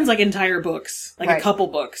she spends, like, entire books, like, a couple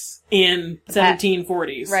books, in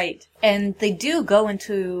 1740s. Right. And they do go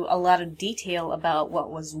into a lot of detail about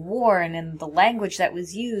what was worn and the language that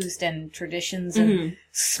was used and traditions and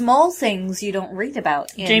small things you don't read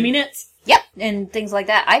about. Jamie knits. Yep, and things like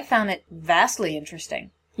that. I found it vastly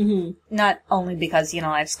interesting. Mm-hmm. Not only because,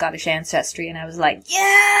 I have Scottish ancestry, and I was like,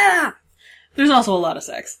 yeah! There's also a lot of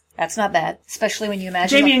sex. That's not bad. Especially when you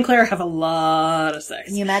imagine... Jamie and Claire have a lot of sex.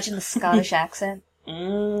 Can you imagine the Scottish accent?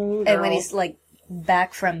 And when he's, like,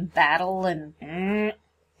 back from battle and...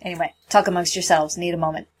 Anyway, talk amongst yourselves. Need a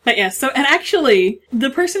moment. But yeah, and actually,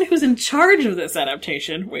 the person who's in charge of this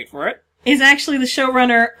adaptation, wait for it, is actually the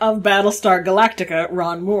showrunner of Battlestar Galactica,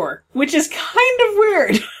 Ron Moore. Which is kind of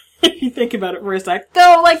weird, if you think about it for a sec.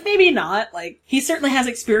 Though, like, maybe not. Like, he certainly has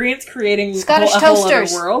experience creating Scottish a whole other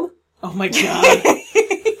toasters. world. Oh my god.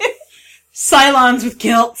 Cylons with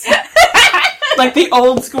kilts. Like the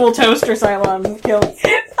old school toaster Cylons with kilts.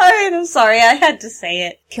 I'm sorry, I had to say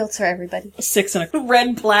it. Kilts for everybody. 6 in a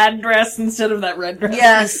red plaid dress instead of that red dress.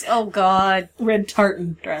 Yes, oh god. Red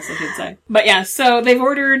tartan dress, I should say. But yeah, so they've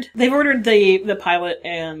ordered the pilot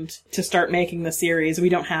and to start making the series. We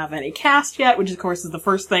don't have any cast yet, which of course is the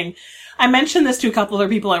first thing. I mentioned this to a couple other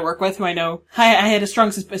people I work with who I know I had a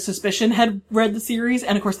strong suspicion had read the series,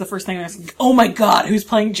 and of course the first thing I was, oh my god, who's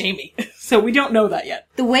playing Jamie? So we don't know that yet.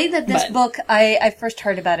 The way that this book, I first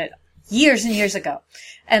heard about it years and years ago,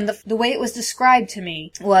 and the way it was described to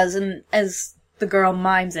me was, and as the girl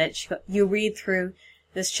mimes it, you read through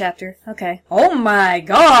this chapter, okay, oh my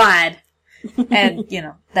god! And,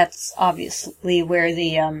 that's obviously where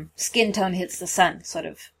the skin tone hits the sun sort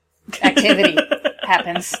of activity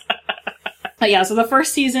happens. But yeah, so the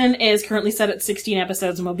first season is currently set at 16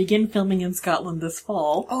 episodes and will begin filming in Scotland this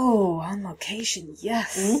fall. Oh, on location,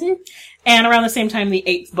 yes. Mm-hmm. And around the same time, the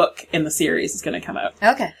 8th book in the series is going to come out.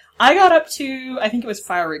 Okay. I got up to, I think it was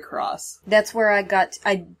Fiery Cross. That's where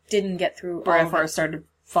I didn't get through all of it. I started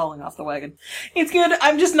falling off the wagon. It's good,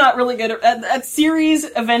 I'm just not really good at series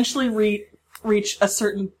eventually reach a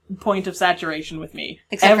certain point of saturation with me.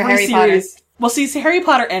 Except for Harry Potter. Well, see, Harry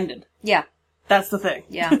Potter ended. Yeah. That's the thing.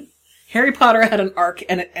 Yeah. Harry Potter had an arc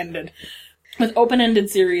and it ended. With open-ended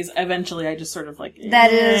series, eventually I just sort of like...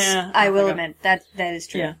 That is, I will admit, that is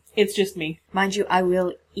true. Yeah, it's just me. Mind you, I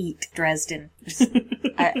will eat Dresden.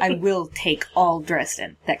 I will take all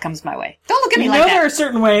Dresden that comes my way. Don't look at me like that. There are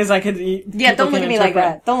certain ways I could eat... Yeah, don't look at me like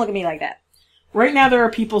that. Don't look at me like that. Right now there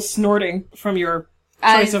are people snorting from your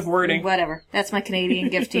choice of wording. Whatever. That's my Canadian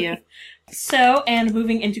gift to you. So, and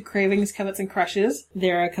moving into cravings, covets, and crushes,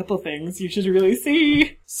 there are a couple things you should really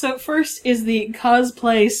see. So first is the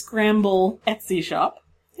Cosplay Scramble Etsy shop.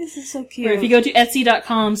 This is so cute. Where if you go to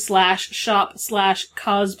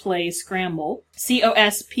etsy.com/shop/cosplay scramble,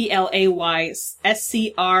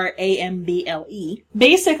 COSPLAY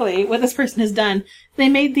basically, what this person has done, they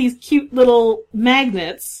made these cute little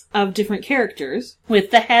magnets of different characters with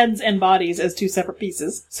the heads and bodies as two separate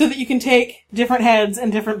pieces so that you can take different heads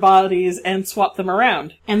and different bodies and swap them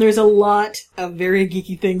around. And there's a lot of very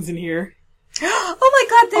geeky things in here. Oh my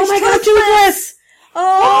god, there's Toothless!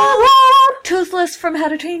 Oh, Toothless from How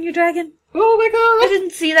to Train Your Dragon. Oh my I god!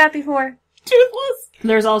 didn't see that before. Toothless!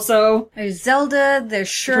 There's also There's Zelda, there's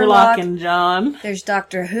Sherlock, and John. there's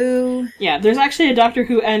Doctor Who, Yeah, there's actually a Doctor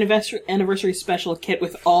Who anniversary special kit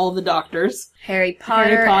with all the Doctors Harry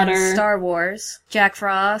Potter, Potter. and Star Wars, Jack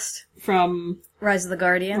Frost, from Rise of the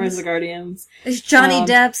Guardians. Rise of the Guardians. There's Johnny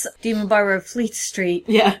Depp's Demon Barber of Fleet Street.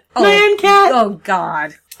 Yeah. Oh, Man Cat! Oh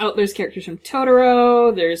god. Oh, there's characters from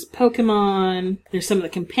Totoro, there's Pokemon, there's some of the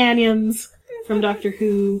companions from Doctor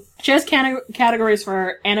Who. She has categories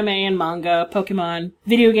for anime and manga, Pokemon,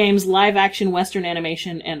 video games, live action, western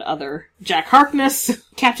animation, and other. Jack Harkness,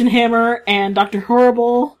 Captain Hammer, and Dr.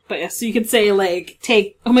 Horrible. But yeah, so you could say, like,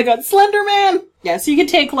 take, oh my god, Slender Man! Yeah, so you could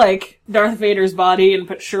take, like, Darth Vader's body and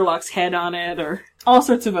put Sherlock's head on it, or all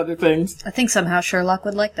sorts of other things. I think somehow Sherlock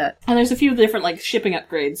would like that. And there's a few different, like, shipping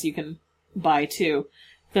upgrades you can buy, too.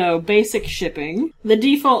 So, basic shipping. The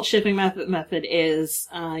default shipping method is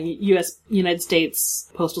United States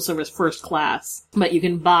Postal Service First Class, but you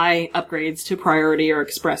can buy upgrades to Priority or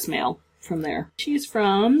Express Mail from there. She's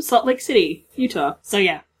from Salt Lake City, Utah. So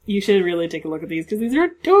yeah, you should really take a look at these because these are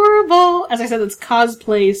adorable! As I said, it's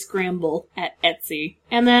Cosplay Scramble at Etsy.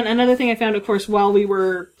 And then another thing I found, of course, while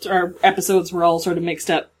our episodes were all sort of mixed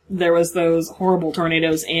up, there was those horrible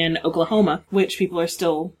tornadoes in Oklahoma, which people are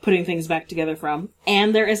still putting things back together from.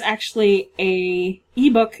 And there is actually a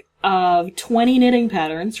ebook of 20 knitting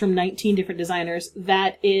patterns from 19 different designers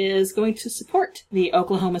that is going to support the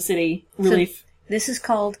Oklahoma City relief. So this is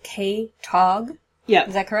called K-Tog? Yeah.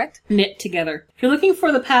 Is that correct? Knit together. If you're looking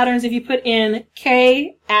for the patterns, if you put in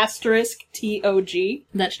K*TOG,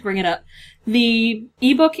 that should bring it up. The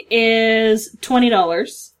ebook is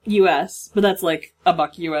 $20 US, but that's like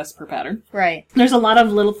 $1 US per pattern. Right. There's a lot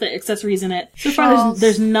of little accessories in it. So far,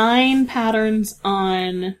 there's 9 patterns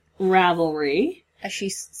on Ravelry. I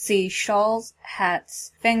see shawls,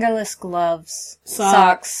 hats, fingerless gloves,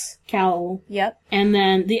 socks, cowl. Yep. And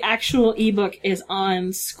then the actual ebook is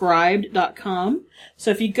on scribed.com. So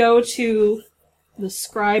if you go to the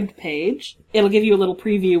Scribed page, it'll give you a little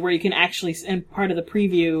preview where you can actually, and part of the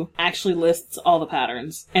preview actually lists all the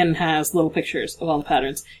patterns and has little pictures of all the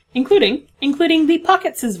patterns, including the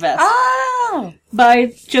Pockets' vest. Oh!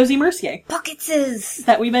 By Josie Mercier. Pockets'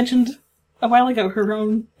 That we mentioned a while ago.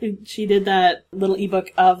 She did that little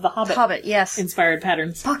ebook of the Hobbit. Yes. Inspired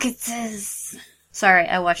patterns. Pockets'. Sorry,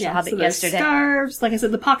 I watched the Hobbit yesterday. Scarves. Like I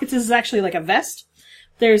said, the Pockets is actually like a vest.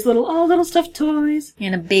 There's little stuffed toys.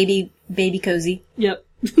 And a baby cozy. Yep.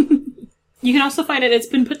 You can also find it. It's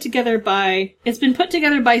been put together by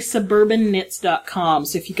suburbannits.com.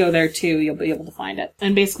 So if you go there too, you'll be able to find it.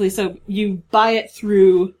 And basically, so you buy it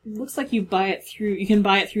through, you can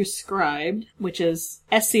buy it through Scribed, which is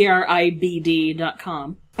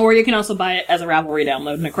SCRIBD.com. Or you can also buy it as a Ravelry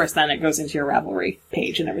download. And of course, then it goes into your Ravelry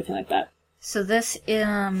page and everything like that. So this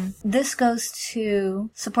goes to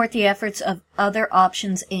support the efforts of Other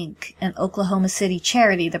Options, Inc., an Oklahoma City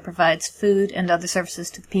charity that provides food and other services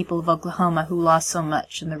to the people of Oklahoma who lost so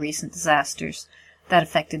much in the recent disasters that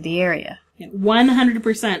affected the area.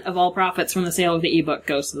 100% of all profits from the sale of the ebook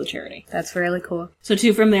goes to the charity. That's really cool. So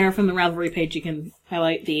too, from the Ravelry page, you can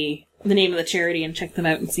highlight the name of the charity and check them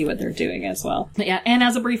out and see what they're doing as well. But yeah, and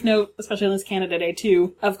as a brief note, especially on this Canada Day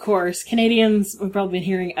too, of course, Canadians have probably been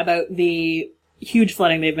hearing about the huge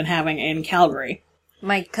flooding they've been having in Calgary.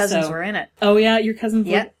 My cousins were in it. Oh yeah, your cousins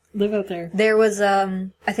live out there. There was, I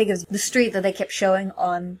think it was the street that they kept showing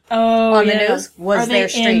on the news was their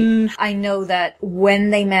street. I know that when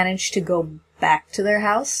they managed to go back to their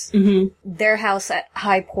house, their house at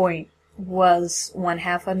High Point was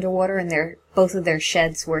 1/2 underwater, and both of their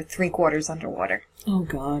sheds were 3/4 underwater. Oh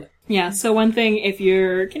God. Yeah, so one thing, if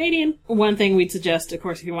you're Canadian, one thing we'd suggest, of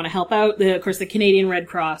course, if you want to help out, the Canadian Red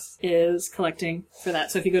Cross is collecting for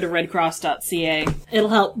that. So if you go to redcross.ca, it'll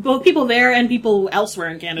help both people there and people elsewhere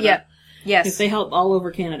in Canada. Yeah. Yes. If they help all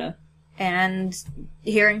over Canada. And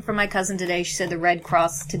hearing from my cousin today, she said the Red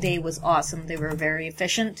Cross today was awesome. They were very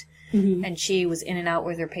efficient. and she was in and out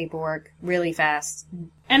with her paperwork really fast.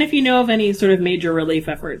 And if you know of any sort of major relief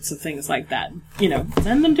efforts of things like that,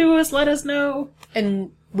 send them to us, let us know.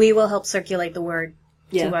 And we will help circulate the word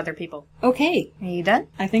to other people. Okay. Are you done?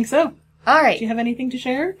 I think so. All right. Do you have anything to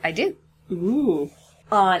share? I do. Ooh.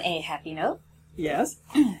 On a happy note. Yes?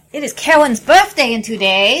 It is Carolyn's birthday in 2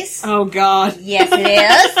 days. Oh, God. Yes, it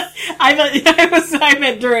is. I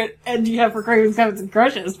meant during, and you have for cravings, habits, and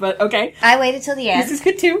crushes, but okay. I waited till the end. This is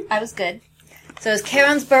good, too. I was good. So it's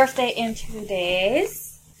Karen's birthday in 2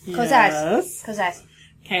 days. Close eyes. Close eyes.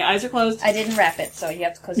 Okay, eyes are closed. I didn't wrap it, so you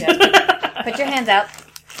have to close your eyes. Put your hands out.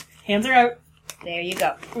 Hands are out. There you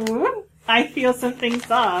go. Ooh, I feel something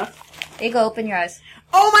soft. There you go, open your eyes.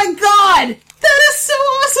 Oh my God! That is so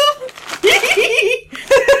awesome!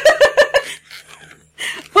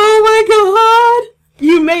 Oh my God!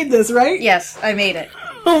 You made this, right? Yes, I made it.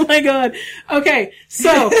 Oh my God. Okay,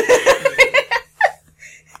 so...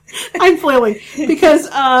 I'm flailing because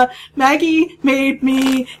Maggie made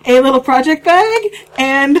me a little project bag,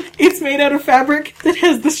 and it's made out of fabric that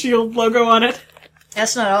has the S.H.I.E.L.D. logo on it.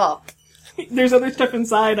 That's not all. There's other stuff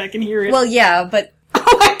inside, I can hear it. Well, yeah, but...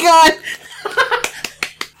 Oh my God!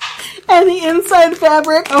 And the inside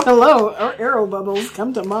fabric... Oh, hello. Oh, arrow bubbles.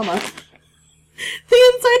 Come to mama.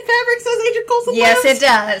 The inside fabric says Agent Coulson Yes, lives. it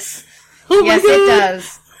does. Oh yes, my God. it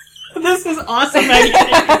does. This is awesome, Maggie.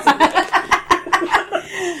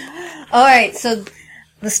 Alright, so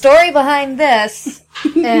the story behind this,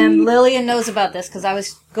 and Lillian knows about this, because I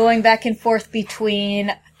was going back and forth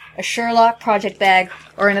between a Sherlock project bag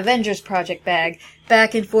or an Avengers project bag.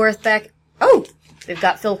 Back and forth, Oh! They've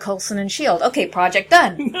got Phil Coulson and S.H.I.E.L.D. Okay, project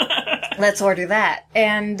done. Let's order that.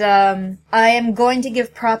 And I am going to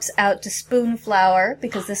give props out to Spoonflower,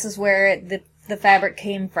 because this is where the fabric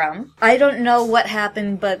came from. I don't know what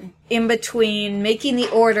happened, but in between making the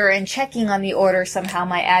order and checking on the order, somehow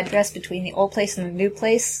my address between the old place and the new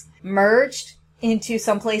place merged into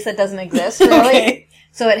some place that doesn't exist, really. Okay.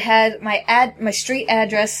 So it had my street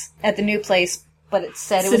address at the new place, but it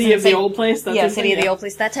said it was City of the old place? That's City of the old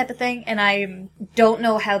place, that type of thing. And I don't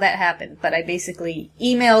know how that happened, but I basically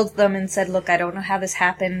emailed them and said, look, I don't know how this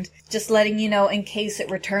happened. Just letting you know in case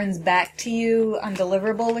it returns back to you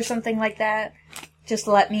undeliverable or something like that. Just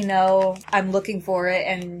let me know. I'm looking for it,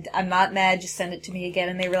 and I'm not mad. Just send it to me again.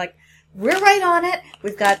 And they were like, we're right on it.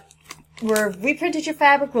 We printed your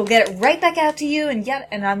fabric. We'll get it right back out to you.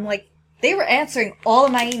 And I'm like, they were answering all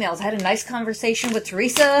of my emails. I had a nice conversation with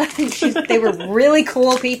Teresa. They were really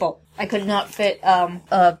cool people. I could not fit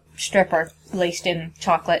a stripper laced in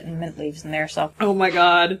chocolate and mint leaves in there, so. Oh my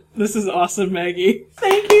God. This is awesome, Maggie.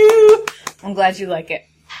 Thank you! I'm glad you like it.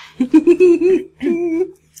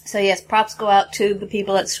 So yes, props go out to the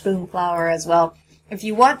people at Spoonflower as well. If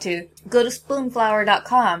you want to, go to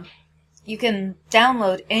spoonflower.com. You can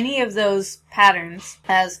download any of those patterns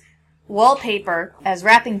as wallpaper, as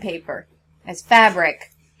wrapping paper, as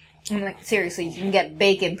fabric. I'm like, seriously, you can get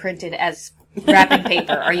bacon printed as wrapping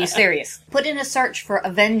paper. Are you serious? Put in a search for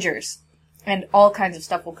Avengers, and all kinds of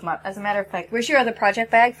stuff will come up. As a matter of fact, where's your other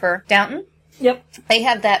project bag for Downton? Yep. They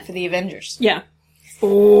have that for the Avengers. Yeah.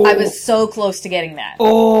 Oh. I was so close to getting that.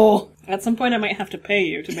 Oh. At some point I might have to pay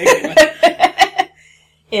you to make it.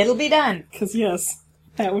 It'll be done. Because yes,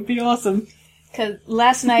 that would be awesome. Because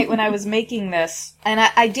last night when I was making this, and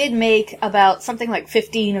I did make about something like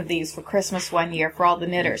 15 of these for Christmas one year for all the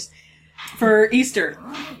knitters. For Easter.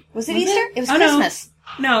 Was it Easter? It? It was Christmas.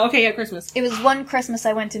 No, okay, yeah, Christmas. It was one Christmas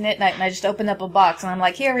I went to Knit Night and I just opened up a box and I'm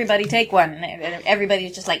like, here everybody take one. And everybody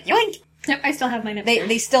was just like, yoink! Yep, I still have mine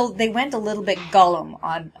upstairs. They went a little bit Gollum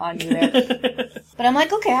on you there. But I'm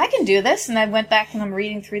like, okay, I can do this. And I went back and I'm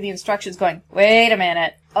reading through the instructions going, wait a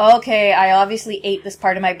minute. Okay, I obviously ate this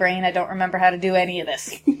part of my brain. I don't remember how to do any of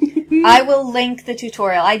this. I will link the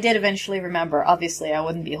tutorial. I did eventually remember. Obviously, I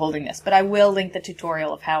wouldn't be holding this. But I will link the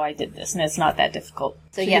tutorial of how I did this. And it's not that difficult.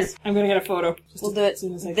 So yes. I'm going to get a photo. We'll do it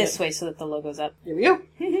this way so that the logo's up. Here we go.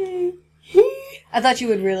 I thought you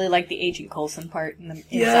would really like the Agent Coulson part in the inside.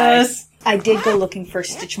 Yes! I did go looking for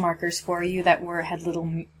stitch markers for you that had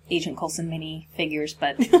little Agent Coulson mini figures,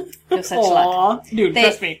 but no such luck. Dude,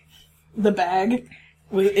 trust me. The bag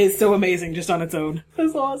is so amazing just on its own.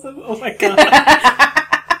 That's awesome. Oh my God.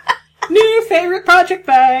 New favorite project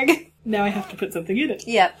bag. Now I have to put something in it.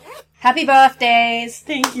 Yep. Happy birthdays.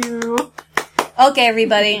 Thank you. Okay,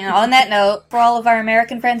 everybody, and on that note, for all of our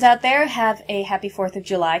American friends out there, have a happy 4th of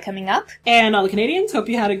July coming up. And all the Canadians, hope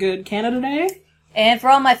you had a good Canada Day. And for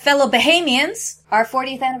all my fellow Bahamians, our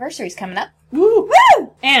 40th anniversary is coming up. Woo!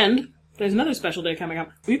 Woo! And there's another special day coming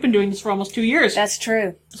up. We've been doing this for almost 2 years. That's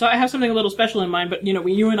true. So I have something a little special in mind, but,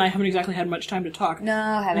 you and I haven't exactly had much time to talk. No,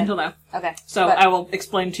 I haven't. Until now. Okay. So I will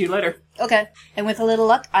explain to you later. Okay. And with a little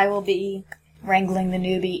luck, I will be wrangling the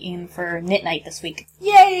newbie in for knit night this week.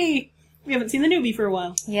 Yay! We haven't seen the newbie for a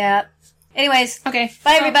while. Yeah. Anyways. Okay.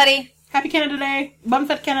 Bye, everybody. Happy Canada Day.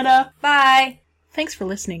 Bumfet Canada. Bye. Thanks for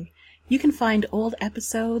listening. You can find old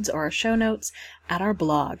episodes or our show notes at our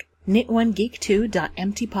blog,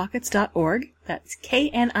 knit1geek2.emptypockets.org. That's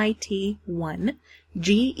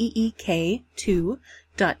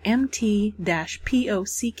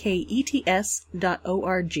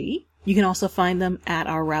KNIT1GEEK2.mt-pockets.org. You can also find them at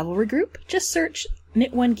our Ravelry group. Just search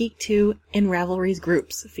Knit1Geek2 in Ravelry's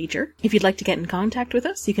groups feature. If you'd like to get in contact with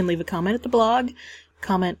us, you can leave a comment at the blog,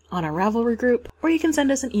 comment on our Ravelry group, or you can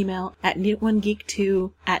send us an email at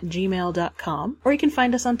knit1geek2@gmail.com, or you can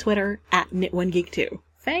find us on Twitter at knit1geek2.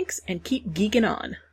 Thanks, and keep geeking on.